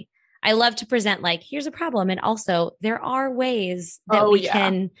 I love to present like, here's a problem. And also there are ways that we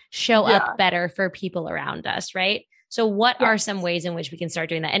can show up better for people around us. Right. So what are some ways in which we can start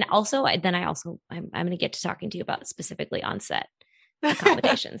doing that? And also, I'm going to get to talking to you about specifically on-set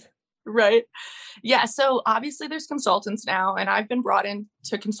accommodations. Right. Yeah. So obviously there's consultants now, and I've been brought in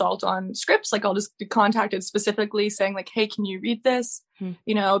to consult on scripts. Like I'll just be contacted specifically saying like, hey, can you read this?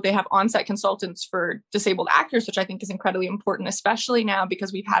 You know, they have on-set consultants for disabled actors, which I think is incredibly important, especially now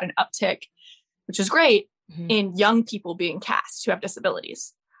because we've had an uptick, which is great, in young people being cast who have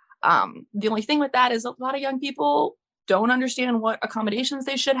disabilities. The only thing with that is a lot of young people don't understand what accommodations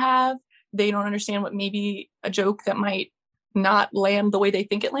they should have. They don't understand what maybe a joke that might not land the way they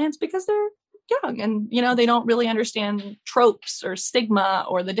think it lands because they're young, and you know, they don't really understand tropes or stigma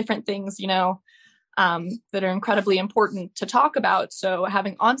or the different things, you know, that are incredibly important to talk about. So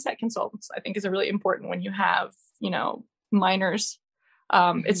having on-set consultants, I think, is a really important when you have, you know, minors.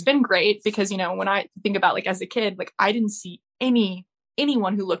 It's been great because, you know, when I think about like as a kid, like I didn't see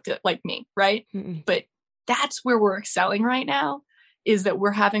anyone who looked like me, right? But that's where we're excelling right now, is that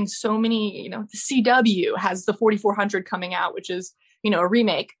we're having so many, you know, the CW has the 4400 coming out, which is, you know, a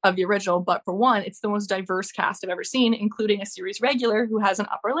remake of the original. But for one, it's the most diverse cast I've ever seen, including a series regular who has an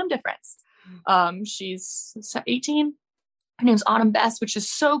upper limb difference. She's 18. Her name's Autumn Best, which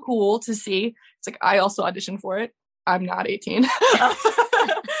is so cool to see. It's like, I also auditioned for it. I'm not 18.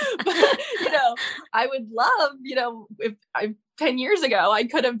 But, you know, I would love, you know, if 10 years ago, I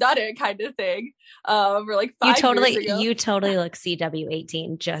could have done it kind of thing. Or like 5 years ago. You totally look CW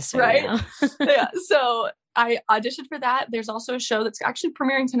 18, just so right. You know. Yeah. So I auditioned for that. There's also a show that's actually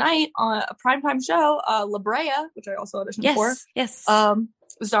premiering tonight on a primetime show, La Brea, which I also auditioned for. Yes.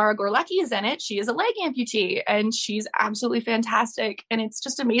 Zara Gorlecki is in it. She is a leg amputee and she's absolutely fantastic. And it's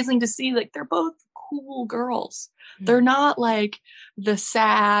just amazing to see, like, they're both cool girls. They're not like the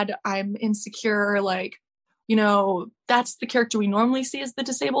sad, I'm insecure, like, you know, that's the character we normally see as the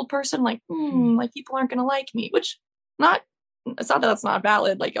disabled person. Like, like people aren't going to like me, which it's not that that's not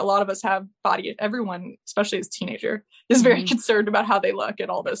valid. Like a lot of us have everyone, especially as a teenager, is very concerned about how they look and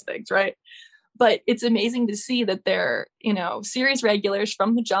all those things. Right. But it's amazing to see that they're, you know, series regulars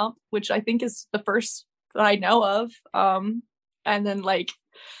from the jump, which I think is the first that I know of. And then like,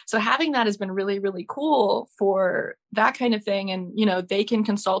 so having that has been really, really cool for that kind of thing. And, you know, they can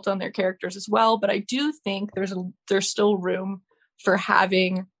consult on their characters as well. But I do think there's still room for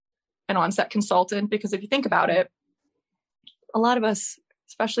having an on-set consultant, because if you think about it, a lot of us,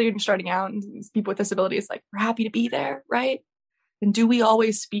 especially when you're starting out and people with disabilities, like, we're happy to be there. Right. And do we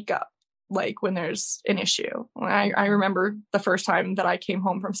always speak up? Like when there's an issue? I remember the first time that I came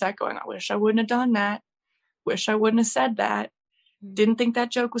home from set going, I wish I wouldn't have done that. Wish I wouldn't have said that. Didn't think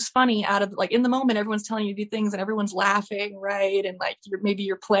that joke was funny. Out of like, in the moment, everyone's telling you to do things and everyone's laughing. Right. And like, maybe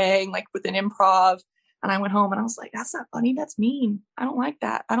you're playing like with an improv. And I went home and I was like, that's not funny. That's mean. I don't like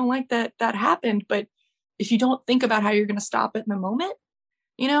that. I don't like that happened. But if you don't think about how you're going to stop it in the moment,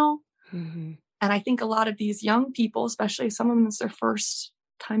 you know? Mm-hmm. And I think a lot of these young people, especially some of them, it's their first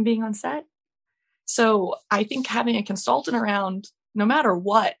time being on set. So I think having a consultant around, no matter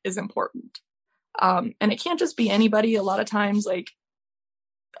what, is important. And it can't just be anybody. A lot of times, like,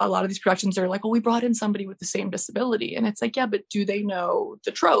 a lot of these productions are like, well, we brought in somebody with the same disability. And it's like, yeah, but do they know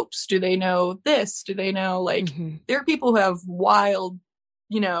the tropes? Do they know this? Do they know, like, there are people who have wild,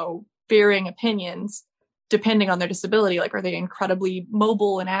 varying opinions depending on their disability. Like, are they incredibly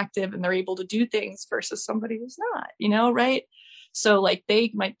mobile and active and they're able to do things versus somebody who's not, right? So like,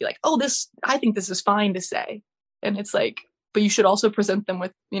 they might be like, oh, I think this is fine to say. And it's like, but you should also present them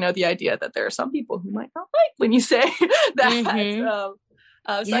with, the idea that there are some people who might not like when you say that.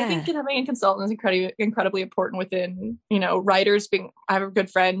 So I think having a consultant is incredibly important within, writers I have a good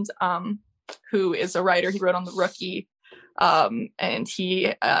friend who is a writer. He wrote on The Rookie, and he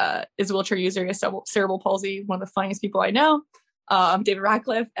is a wheelchair user. He has cerebral palsy, one of the funniest people I know, David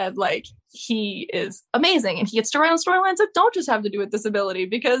Radcliffe. And like, he is amazing. And he gets to write on storylines that don't just have to do with disability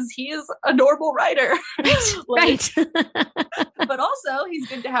because he is a normal writer. Right. But also he's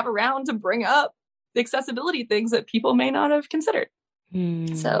good to have around to bring up the accessibility things that people may not have considered.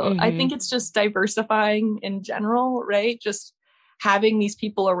 So I think it's just diversifying in general, right? Just having these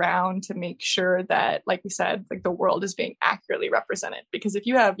people around to make sure that, like we said, like, the world is being accurately represented. Because if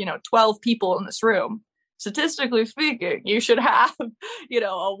you have, 12 people in this room, statistically speaking, you should have,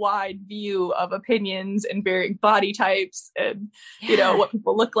 a wide view of opinions and varying body types, and, what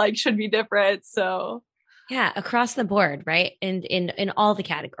people look like should be different. So yeah, across the board, right? And in all the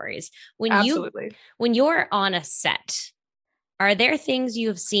categories. Absolutely. When you're on a set, are there things you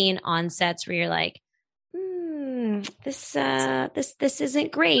have seen on sets where you're like, this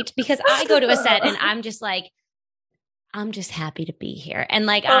isn't great? Because I go to a set and I'm just like, I'm just happy to be here. And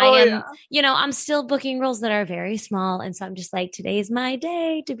like, I'm still booking roles that are very small. And so I'm just like, today's my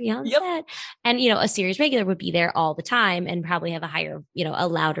day to be on set. And, a series regular would be there all the time and probably have a higher, a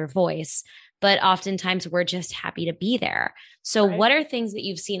louder voice. But oftentimes we're just happy to be there. So what are things that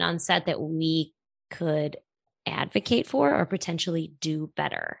you've seen on set that we could advocate for or potentially do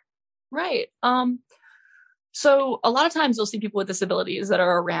better? Right. So a lot of times you'll see people with disabilities that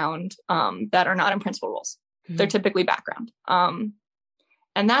are around that are not in principal roles. They're typically background. And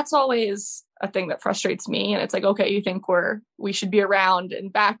that's always a thing that frustrates me. And it's like, okay, you think we should be around in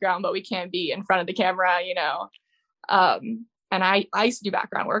background, but we can't be in front of the camera, and I used to do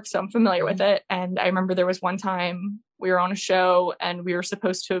background work, so I'm familiar with it. And I remember there was one time we were on a show and we were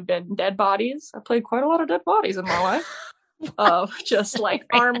supposed to have been dead bodies. I played quite a lot of dead bodies in my life. Just like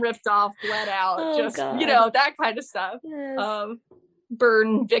arm ripped off, bled out, God. That kind of stuff. Yes.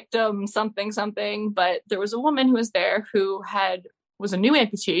 Burn victim, something. But there was a woman who was there who was a new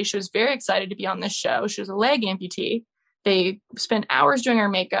amputee. She was very excited to be on this show. She was a leg amputee. They spent hours doing her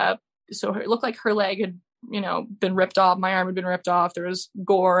makeup. So it looked like her leg had, been ripped off. My arm had been ripped off. There was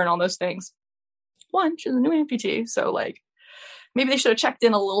gore and all those things. One, she was a new amputee. So like, maybe they should have checked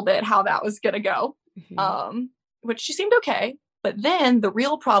in a little bit how that was going to go. Which she seemed okay. But then the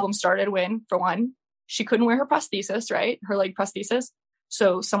real problem started when, for one, she couldn't wear her prosthesis, right? Her leg prosthesis.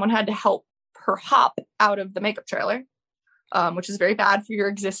 So someone had to help her hop out of the makeup trailer, which is very bad for your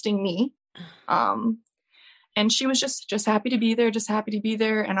existing knee. And she was just happy to be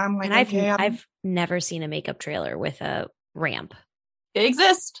there, And I'm like, I've never seen a makeup trailer with a ramp. They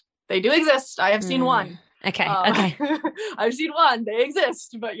exist. They do exist. I have seen one. Okay. I've seen one. They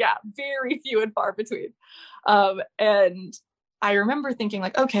exist, but yeah, very few and far between. And I remember thinking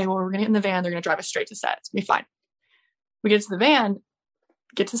like, okay, well, we're going to get in the van. They're going to drive us straight to set. It's going to be fine. We get to the van,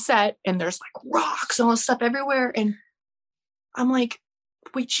 get to set, and there's like rocks and all this stuff everywhere. And I'm like,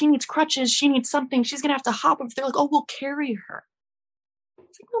 wait, she needs crutches. She needs something. She's going to have to hop up. They're like, oh, we'll carry her.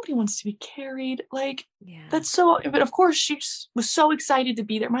 It's like, nobody wants to be carried. Like, that's so, but of course she was so excited to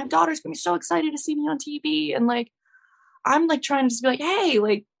be there. My daughter's going to be so excited to see me on TV. And like, I'm like trying to just be like, hey,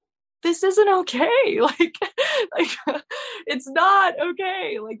 like, this isn't okay. Like it's not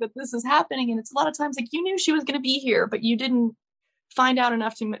okay. Like that this is happening. And it's a lot of times like you knew she was going to be here, but you didn't find out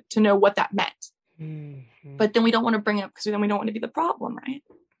enough to know what that meant. But then we don't want to bring it up because then we don't want to be the problem, right?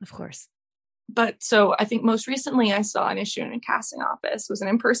 Of course. But so I think most recently I saw an issue in a casting office. It was an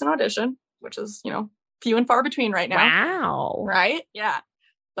in-person audition, which is, few and far between right now. Wow. Right? Yeah.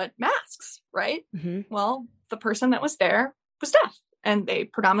 But masks, right? Well, the person that was there was deaf. And they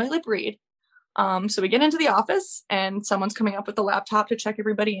predominantly breed. So we get into the office and someone's coming up with the laptop to check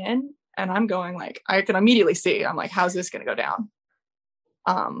everybody in. And I'm going like, I can immediately see, I'm like, how's this going to go down?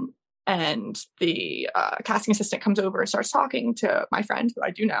 And the casting assistant comes over and starts talking to my friend who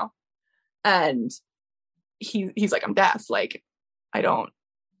I do know. And he's like, I'm deaf. Like,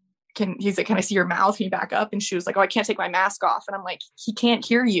 he's like, can I see your mouth? Can you back up? And she was like, oh, I can't take my mask off. And I'm like, he can't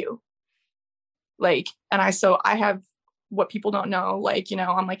hear you. Like, and I have what people don't know. Like,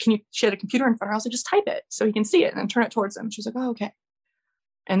 I'm like, she had a computer in front of her. I was like, just type it so he can see it and then turn it towards him. She's like, oh, okay.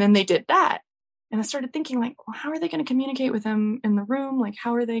 And then they did that. And I started thinking like, well, how are they going to communicate with him in the room? Like,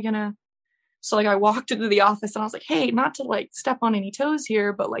 how are they going to, so like I walked into the office and I was like, hey, not to like step on any toes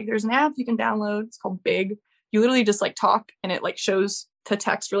here, but like there's an app you can download. It's called Big. You literally just like talk and it like shows to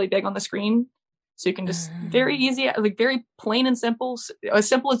text really big on the screen. So you can just very easy, like very plain and simple, as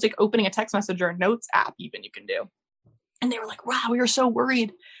simple as like opening a text message or a notes app even you can do. And they were like, wow, we were so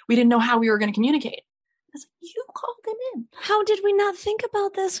worried. We didn't know how we were going to communicate. I was like, you called them in. How did we not think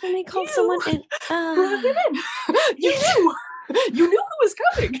about this when we called someone in? Brought them in. You knew who was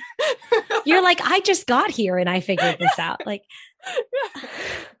coming. You're like, I just got here and I figured this out. Like, yeah.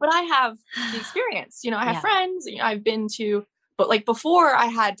 But I have the experience, I have friends, I've been to, but like before I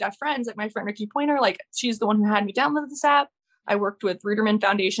had deaf friends, like my friend Ricky Pointer, like she's the one who had me download this app. I worked with Ruderman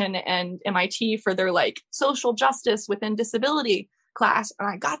Foundation and MIT for their like social justice within disability class. And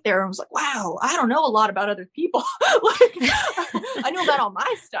I got there and was like, wow, I don't know a lot about other people. Like, I know about all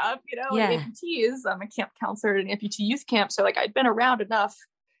my stuff, like amputees. I'm a camp counselor at an amputee youth camp. So like I'd been around enough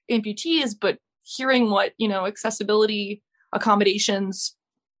amputees, but hearing what, accessibility accommodations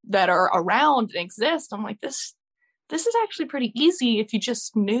that are around and exist, I'm like, this is actually pretty easy if you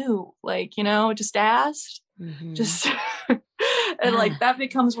just knew, like, just asked, just, and like that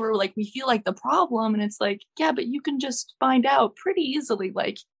becomes where like we feel like the problem, and it's like, yeah, but you can just find out pretty easily.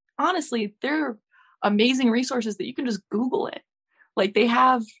 Like, honestly, there are amazing resources that you can just Google it. Like they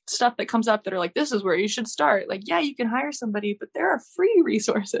have stuff that comes up that are like, this is where you should start. Like, yeah, you can hire somebody, but there are free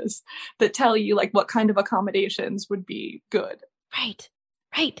resources that tell you like what kind of accommodations would be good. Right.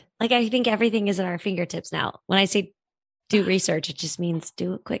 Like, I think everything is at our fingertips now. When I say do research, it just means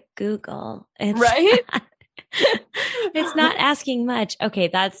do a quick Google. It's not asking much. Okay.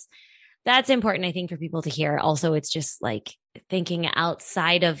 That's important, I think, for people to hear. Also, it's just like thinking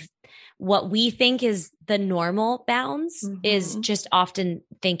outside of what we think is the normal bounds is just often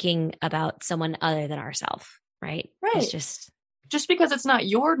thinking about someone other than ourselves. Right. It's just because it's not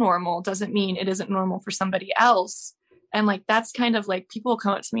your normal doesn't mean it isn't normal for somebody else. And like, that's kind of like, people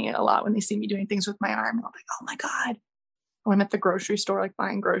come up to me a lot when they see me doing things with my arm. And I'm like, oh my God. When I'm at the grocery store, like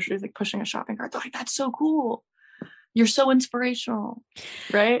buying groceries, like pushing a shopping cart. They're like, that's so cool. You're so inspirational.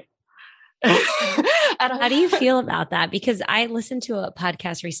 Right. How do you feel about that? Because I listened to a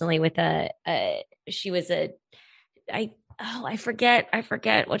podcast recently with I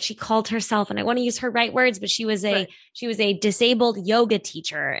forget what she called herself, and I want to use her right words, but she was a disabled yoga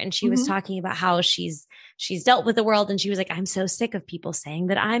teacher, and she was talking about how she's dealt with the world, and she was like, I'm so sick of people saying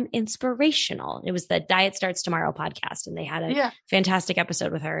that I'm inspirational. It was the Diet Starts Tomorrow podcast, and they had a fantastic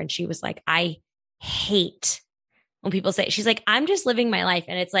episode with her, and she was like, I hate when people say, she's like, I'm just living my life,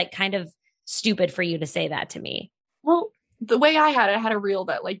 and it's like kind of stupid for you to say that to me. Well, the way I had a reel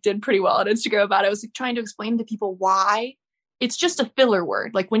that like did pretty well on Instagram about it. I was like, trying to explain to people why it's just a filler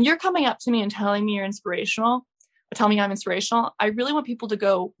word. Like when you're coming up to me and telling me you're inspirational, or tell me I'm inspirational, I really want people to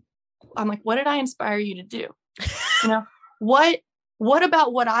go, I'm like, what did I inspire you to do? What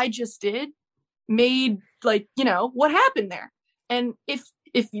about what I just did made like, what happened there? And if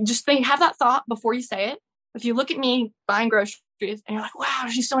you just have that thought before you say it, if you look at me buying groceries and you're like, wow,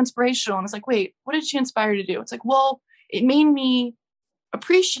 she's so inspirational. And it's like, wait, what did she inspire you to do? It's like, well, it made me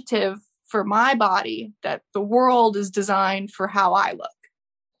appreciative for my body that the world is designed for how I look.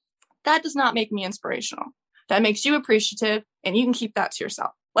 That does not make me inspirational. That makes you appreciative, and you can keep that to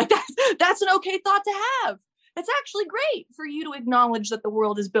yourself. Like that's an okay thought to have. It's actually great for you to acknowledge that the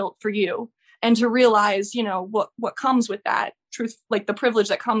world is built for you, and to realize, what comes with that truth, like the privilege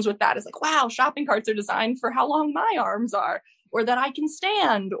that comes with that is like, wow, shopping carts are designed for how long my arms are, or that I can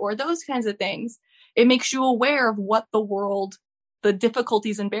stand, or those kinds of things. It makes you aware of what the world, the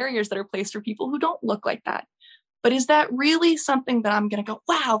difficulties and barriers that are placed for people who don't look like that. But is that really something that I'm going to go,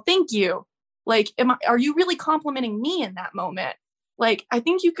 wow, thank you? Like, are you really complimenting me in that moment? Like, I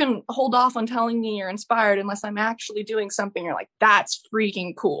think you can hold off on telling me you're inspired unless I'm actually doing something. You're like, that's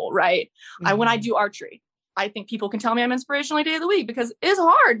freaking cool, right? When I do archery, I think people can tell me I'm inspirational any day of the week because it's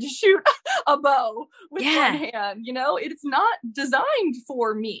hard to shoot a bow with one hand. It's not designed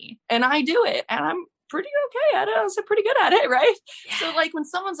for me, and I do it, and I'm pretty okay at it. I was pretty good at it, right? Yeah. So like when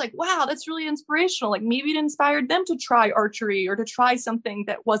someone's like, wow, that's really inspirational, like maybe it inspired them to try archery or to try something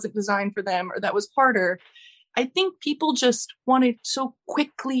that wasn't designed for them or that was harder. I think people just want to so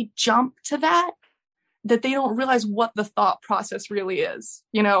quickly jump to that that they don't realize what the thought process really is,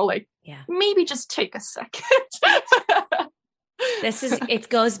 like maybe just take a second. It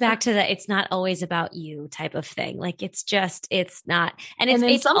goes back to it's not always about you type of thing. Like it's not. And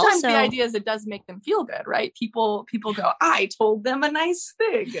it's sometimes also, the idea is it does make them feel good, right? People go, I told them a nice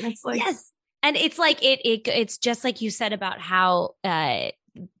thing. And it's like, yes. And it's like, it's just like you said about how,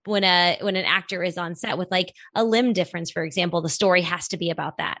 when an actor is on set with like a limb difference, for example, the story has to be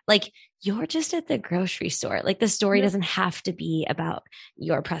about that. Like you're just at the grocery store. Like the story doesn't have to be about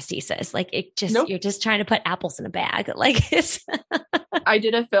your prosthesis. Like you're just trying to put apples in a bag. Like it's. I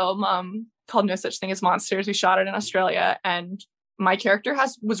did a film called No Such Thing as Monsters. We shot it in Australia, and my character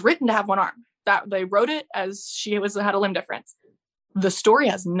was written to have one arm. That they wrote it as she had a limb difference. The story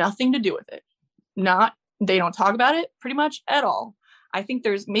has nothing to do with it. They don't talk about it pretty much at all. I think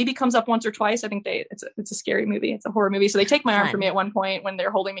there's maybe comes up once or twice. I think it's a scary movie. It's a horror movie. So they take my arm from me at one point when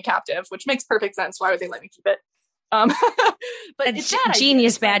they're holding me captive, which makes perfect sense. Why would they let me keep it? But it's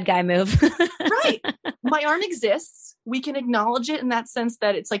genius bad guy move. Right. My arm exists. We can acknowledge it in that sense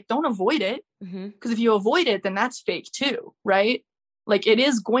that it's like, don't avoid it. Because if you avoid it, then that's fake too. Right. Like it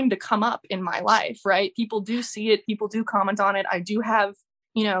is going to come up in my life. Right. People do see it. People do comment on it. I do have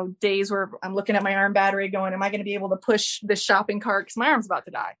days where I'm looking at my arm battery going, am I going to be able to push this shopping cart? Because my arm's about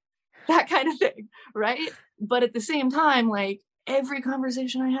to die. That kind of thing. Right. But at the same time, like every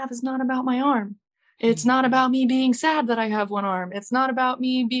conversation I have is not about my arm. It's not about me being sad that I have one arm. It's not about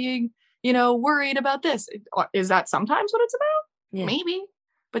me being, worried about this. Is that sometimes what it's about? Yeah. Maybe.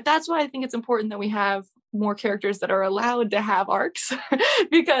 But that's why I think it's important that we have more characters that are allowed to have arcs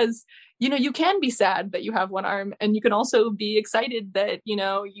because you can be sad that you have one arm, and you can also be excited that,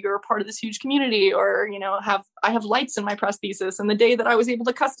 you're a part of this huge community, or, I have lights in my prosthesis, and the day that I was able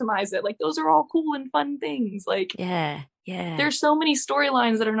to customize it, like those are all cool and fun things. Like, yeah. There's so many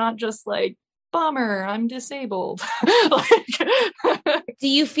storylines that are not just like, bummer, I'm disabled. Do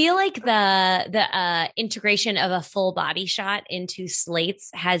you feel like the integration of a full body shot into slates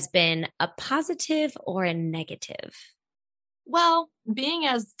has been a positive or a negative? Well, being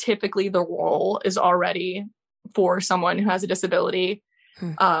as typically the role is already for someone who has a disability,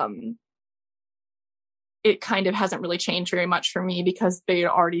 it kind of hasn't really changed very much for me because they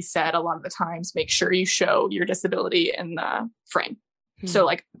already said a lot of the times, make sure you show your disability in the frame. So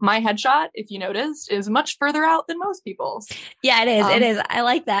like my headshot, if you noticed, is much further out than most people's. Yeah, it is. It is. I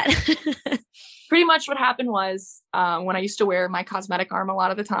like that. Pretty much what happened was when I used to wear my cosmetic arm a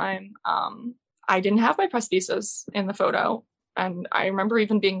lot of the time, I didn't have my prosthesis in the photo. And I remember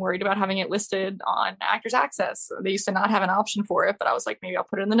even being worried about having it listed on Actors Access. They used to not have an option for it, but I was like, maybe I'll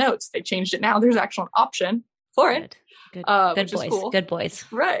put it in the notes. They changed it now. There's actually an option for it. Good boys. Cool. Good boys.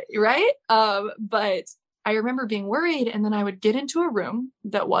 Right. But I remember being worried, and then I would get into a room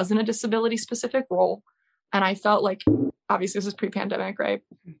that wasn't a disability specific role. And I felt like, obviously this is pre-pandemic, right?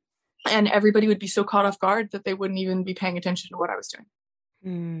 And everybody would be so caught off guard that they wouldn't even be paying attention to what I was doing.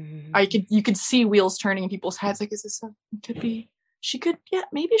 You could see wheels turning in people's heads. Like, is this maybe she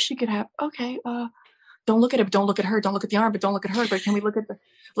could have, okay. Don't look at it. Don't look at her. Don't look at the arm, but don't look at her. But can we look at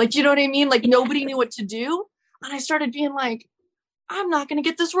you know what I mean? Like nobody knew what to do. And I started being like, I'm not going to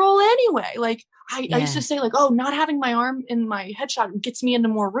get this role anyway. Like I used to say like, oh, not having my arm in my headshot gets me into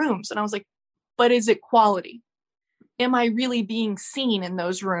more rooms. And I was like, but is it quality? Am I really being seen in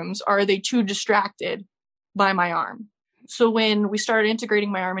those rooms? Or are they too distracted by my arm? So when we started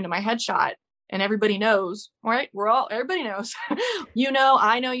integrating my arm into my headshot, and everybody knows, right? Everybody knows,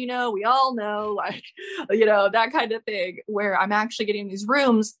 I know, we all know, like, that kind of thing, where I'm actually getting these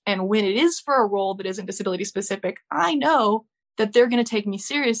rooms. And when it is for a role that isn't disability specific, I know that they're going to take me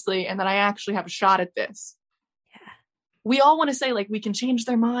seriously and that I actually have a shot at this. Yeah. We all want to say like, we can change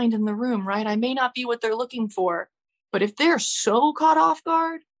their mind in the room, right? I may not be what they're looking for, but if they're so caught off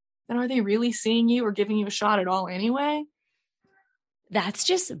guard, then are they really seeing you or giving you a shot at all anyway? That's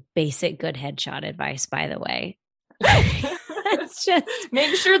just basic good headshot advice, by the way. It's just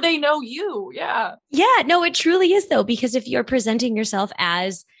make sure they know you. Yeah. Yeah, no, it truly is though, because if you're presenting yourself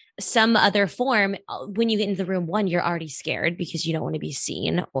as some other form, when you get into the room, one, you're already scared because you don't want to be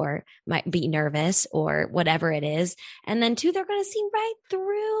seen or might be nervous or whatever it is. And then two, they're going to see right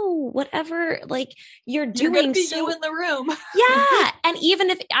through whatever like you're doing. You're gonna be you in the room. Yeah. And even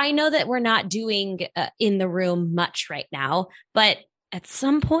if I know that we're not doing in the room much right now, but at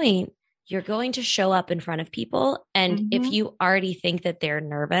some point you're going to show up in front of people. And if you already think that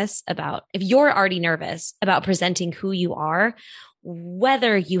if you're already nervous about presenting who you are,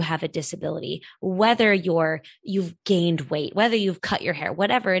 whether you have a disability, whether you've gained weight, whether you've cut your hair,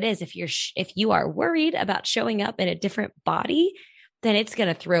 whatever it is, if you are worried about showing up in a different body, then it's going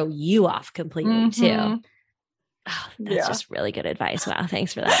to throw you off completely too. Oh, that's just really good advice. Wow.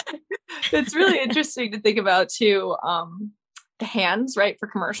 Thanks for that. It's really interesting to think about too. The hands, right? For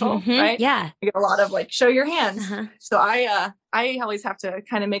commercial, right? Yeah. You get a lot of like, show your hands. So I always have to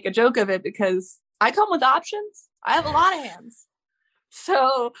kind of make a joke of it because I come with options. I have a lot of hands.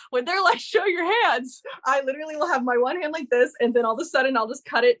 So when they're like, show your hands, I literally will have my one hand like this. And then all of a sudden I'll just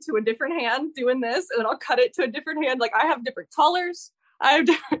cut it to a different hand doing this. And then I'll cut it to a different hand. Like I have different colors. I have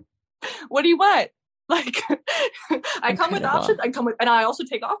different, what do you want? Like I come with options. And I also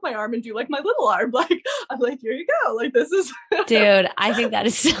take off my arm and do like my little arm. Like, I'm like, here you go. Like, this is dude, I think that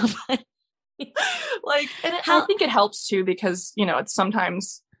is so funny. Like, and I think it helps too, because, you know, it's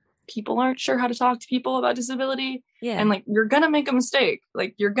sometimes people aren't sure how to talk to people about disability. Yeah. And like, you're going to make a mistake.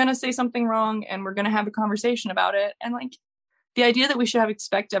 Like you're going to say something wrong and we're going to have a conversation about it. And like the idea that we should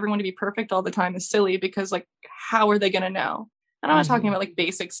expect everyone to be perfect all the time is silly, because like, how are they going to know? And I'm not talking about like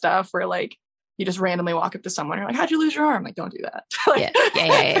basic stuff where like, you just randomly walk up to someone and you're like, how'd you lose your arm? Like, don't do that. Like,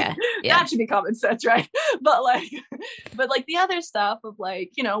 yeah. That should be common sense, right? But like the other stuff of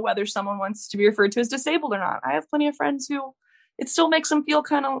like, you know, whether someone wants to be referred to as disabled or not. I have plenty of friends who it still makes them feel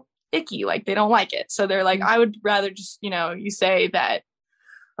kind of icky, like they don't like it. So they're like, I would rather just, you know, you say that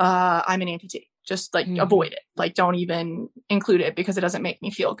I'm an amputee. Just like avoid it. Like don't even include it because it doesn't make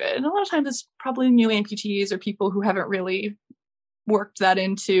me feel good. And a lot of times it's probably new amputees or people who haven't really worked that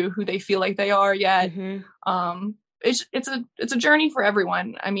into who they feel like they are yet. It's a journey for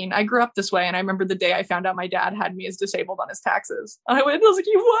everyone. I mean, I grew up this way, and I remember the day I found out my dad had me as disabled on his taxes. I was like,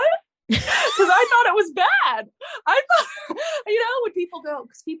 you what? Because I thought it was bad. I thought, you know, when people go,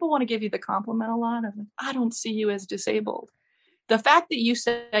 because people want to give you the compliment a lot of like, I don't see you as disabled. The fact that you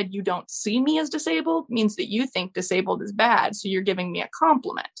said you don't see me as disabled means that you think disabled is bad. So you're giving me a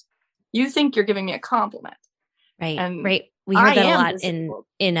compliment. You think you're giving me a compliment. Right. And right. We heard that a lot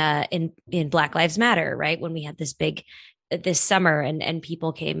in Black Lives Matter, right? When we had this summer and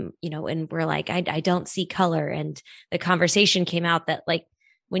people came, you know, and we're like, I don't see color. And the conversation came out that like,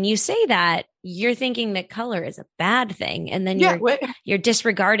 when you say that, you're thinking that color is a bad thing. And then you're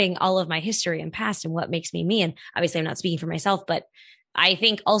disregarding all of my history and past and what makes me me. And obviously I'm not speaking for myself, but I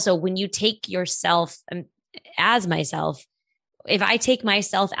think also when you take yourself as myself, if I take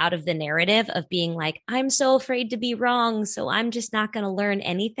myself out of the narrative of being like, I'm so afraid to be wrong, so I'm just not going to learn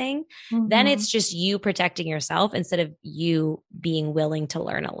anything, then it's just you protecting yourself instead of you being willing to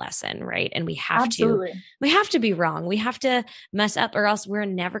learn a lesson. Right. And we have to be wrong. We have to mess up or else we're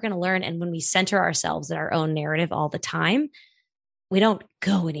never going to learn. And when we center ourselves in our own narrative all the time, we don't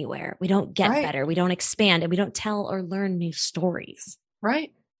go anywhere. We don't get better. We don't expand and we don't tell or learn new stories.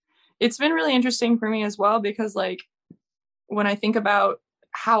 Right. It's been really interesting for me as well, because like, when I think about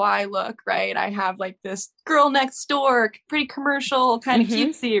how I look, right, I have like this girl next door, pretty commercial, kind of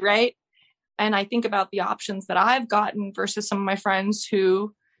cutesy, right? And I think about the options that I've gotten versus some of my friends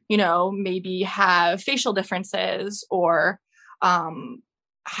who, you know, maybe have facial differences or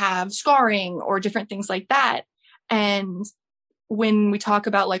have scarring or different things like that. And when we talk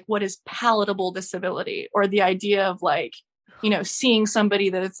about like what is palatable disability, or the idea of like, you know, seeing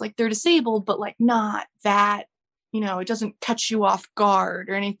somebody that it's like they're disabled, but like not that, you know, it doesn't catch you off guard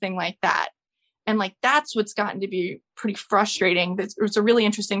or anything like that. And like, that's what's gotten to be pretty frustrating. It's a really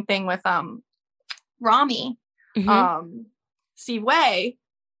interesting thing with Rami, Steve Way.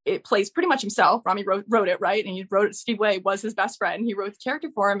 It plays pretty much himself. Rami wrote it, right? And he wrote it. Steve Way was his best friend. He wrote the character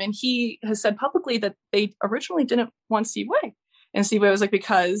for him. And he has said publicly that they originally didn't want Steve Way. And Steve Way was like,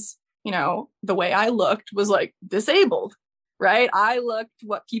 because, you know, the way I looked was like disabled. Right. I looked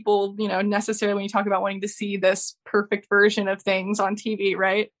what people, you know, necessarily when you talk about wanting to see this perfect version of things on TV,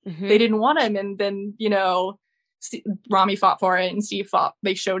 right. They didn't want him. And then, you know, Rami fought for it and Steve fought.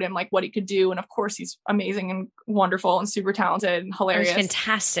 They showed him like what he could do. And of course, he's amazing and wonderful and super talented and hilarious. He was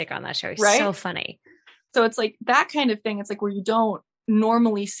fantastic on that show. He's right? So funny. So it's like that kind of thing. It's like where you don't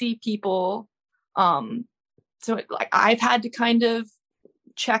normally see people. So like I've had to kind of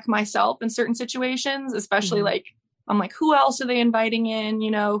check myself in certain situations, especially like, I'm like, who else are they inviting in?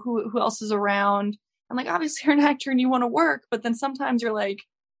 You know, who else is around? And like, obviously you're an actor and you want to work, but then sometimes you're like,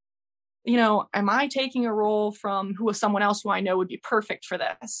 you know, am I taking a role from someone else who I know would be perfect for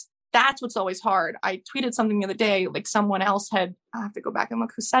this? That's what's always hard. I tweeted something the other day, like someone else I have to go back and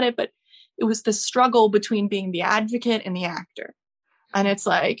look who said it, but it was the struggle between being the advocate and the actor. And it's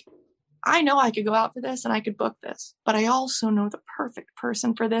like, I know I could go out for this and I could book this, but I also know the perfect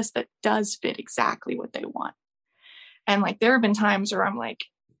person for this that does fit exactly what they want. And like, there have been times where I'm like,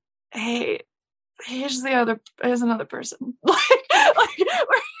 hey, here's another person. like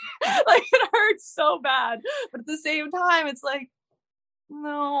it hurts so bad. But at the same time, it's like,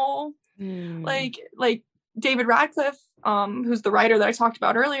 no. Like David Radcliffe, who's the writer that I talked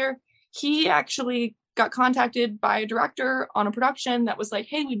about earlier, he actually got contacted by a director on a production that was like,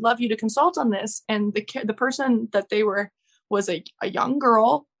 hey, we'd love you to consult on this. And the person that they were was a young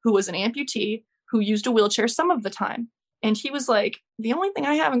girl who was an amputee who used a wheelchair some of the time. And he was like, the only thing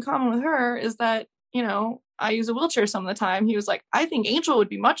I have in common with her is that, you know, I use a wheelchair some of the time. He was like, I think Angel would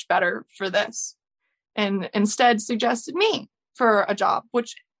be much better for this. And instead suggested me for a job,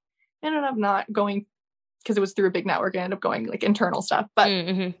 which ended up not going, because it was through a big network, and ended up going like internal stuff. But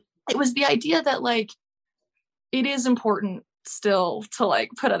it was the idea that like, it is important still to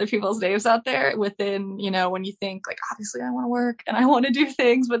like put other people's names out there within, you know, when you think like, obviously I want to work and I want to do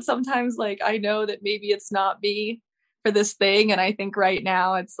things, but sometimes like, I know that maybe it's not me for this thing. And I think right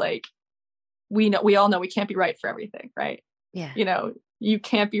now it's like, we all know we can't be right for everything. Right. Yeah. You know, you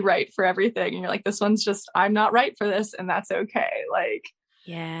can't be right for everything. And you're like, this one's just, I'm not right for this. And that's okay. Like,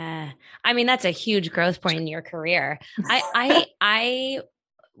 yeah. I mean, that's a huge growth point in your career.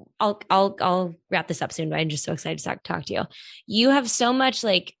 I'll wrap this up soon, but I'm just so excited to talk to you. You have so much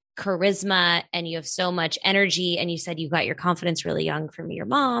like charisma and you have so much energy. And you said you got your confidence really young from your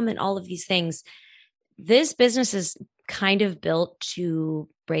mom and all of these things. This business is kind of built to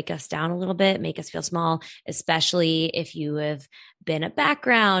break us down a little bit, make us feel small, especially if you have been a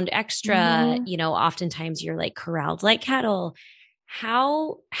background extra, you know, oftentimes you're like corralled like cattle.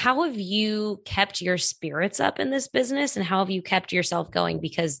 How have you kept your spirits up in this business, and how have you kept yourself going?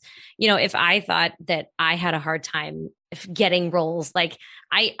 Because, you know, if I thought that I had a hard time getting roles, like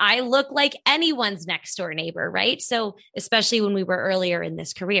I look like anyone's next door neighbor, right? So especially when we were earlier in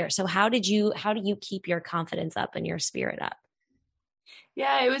this career. So how do you keep your confidence up and your spirit up?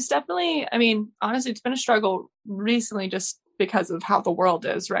 Yeah, it was definitely, I mean, honestly, it's been a struggle recently just because of how the world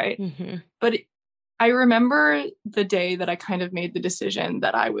is, right? But I remember the day that I kind of made the decision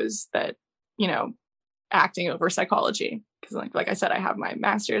that you know, acting over psychology. Cause like I said, I have my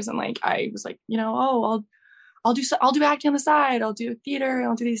master's, and like, I was like, you know, oh, I'll do acting on the side. I'll do theater.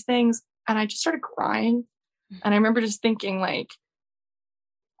 I'll do these things. And I just started crying. And I remember just thinking like,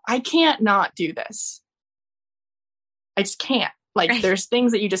 I can't not do this. I just can't. Like, there's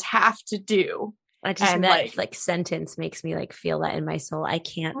things that you just have to do. I just, and that like sentence makes me like feel that in my soul. I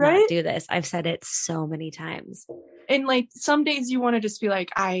can't not do this. I've said it so many times. And like, some days you want to just be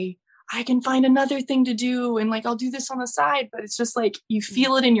like, I can find another thing to do. And like, I'll do this on the side, but it's just like, you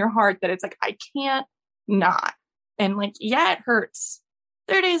feel it in your heart that it's like, I can't not. And like, yeah, it hurts.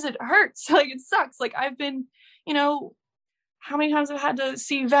 There are days it hurts. Like, it sucks. Like, I've been, you know, how many times I've had to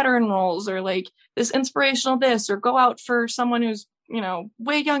see veteran roles, or like this inspirational this, or go out for someone who's, you know,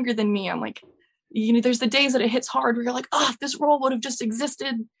 way younger than me. I'm like, you know, there's the days that it hits hard where you're like, oh, if this role would have just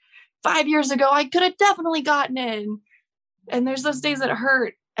existed 5 years ago, I could have definitely gotten it. And there's those days that it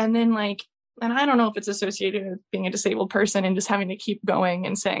hurt. And then like, and I don't know if it's associated with being a disabled person and just having to keep going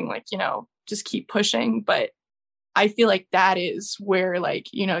and saying like, you know, just keep pushing. But I feel like that is where like,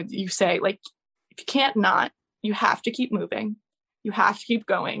 you know, you say like, if you can't not, you have to keep moving. You have to keep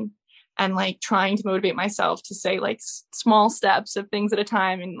going. And like trying to motivate myself to say like small steps of things at a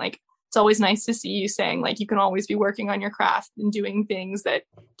time. And like, it's always nice to see you saying like, you can always be working on your craft and doing things that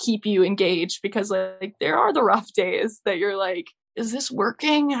keep you engaged, because like there are the rough days that you're like, is this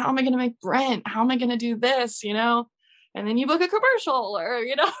working? How am I going to make rent? How am I going to do this? You know? And then you book a commercial, or,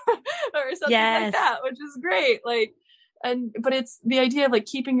 you know, or something like that, which is great. Like, but it's the idea of like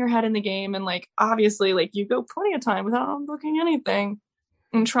keeping your head in the game. And like, obviously like you go plenty of time without booking anything,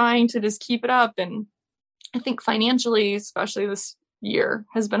 and trying to just keep it up. And I think financially, especially this year,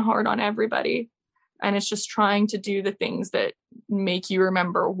 has been hard on everybody. And it's just trying to do the things that make you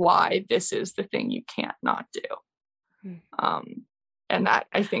remember why this is the thing you can't not do. And that,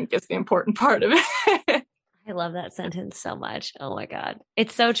 I think, is the important part of it. I love that sentence so much. Oh my God.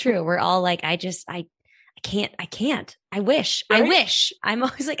 It's so true. We're all like, I can't. I wish. I'm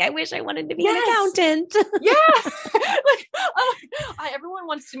always like, I wish I wanted to be an accountant. Like, everyone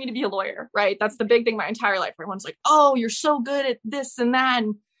wants me to be a lawyer, right? That's the big thing my entire life. Everyone's like, oh, you're so good at this and that.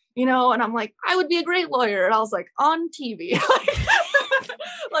 And, you know, and I'm like, I would be a great lawyer. And I was like, on TV.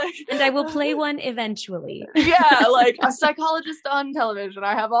 Like, and I will play one eventually. Yeah, like a psychologist on television.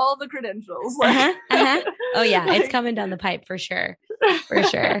 I have all the credentials. Like, Oh yeah, like, it's coming down the pipe for sure. For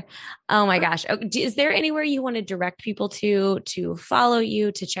sure. Oh my gosh. Is there anywhere you want to direct people to follow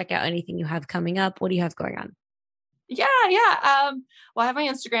you, to check out anything you have coming up? What do you have going on? Yeah. Well, I have my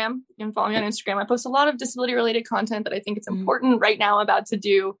Instagram. You can follow me on Instagram. I post a lot of disability related content that I think it's important right now. I'm about to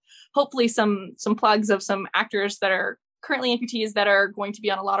do hopefully some plugs of some actors that are currently amputees that are going to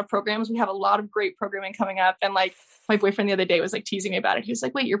be on a lot of programs. We have a lot of great programming coming up. And like my boyfriend the other day was like teasing me about it. He was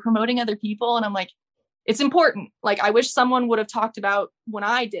like, wait, you're promoting other people? And I'm like, it's important. Like, I wish someone would have talked about when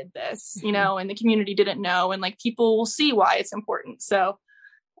I did this, you know, and the community didn't know, and like people will see why it's important. So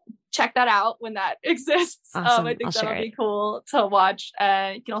check that out when that exists. Awesome. I think I'll that'll share be cool to watch.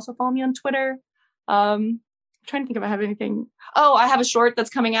 You can also follow me on Twitter. I'm trying to think if I have anything. Oh, I have a short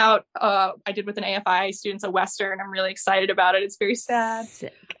that's coming out. I did with an AFI student at Western. I'm really excited about it. It's very sad.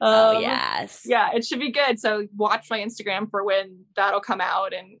 Sick. Oh, yes. Yeah, it should be good. So watch my Instagram for when that'll come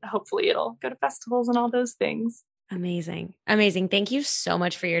out, and hopefully it'll go to festivals and all those things. Amazing. Amazing. Thank you so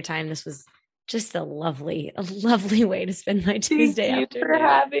much for your time. This was just a lovely way to spend my Tuesday afternoon. Thank you for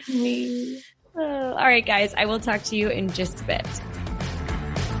having me. All right, guys, I will talk to you in just a bit.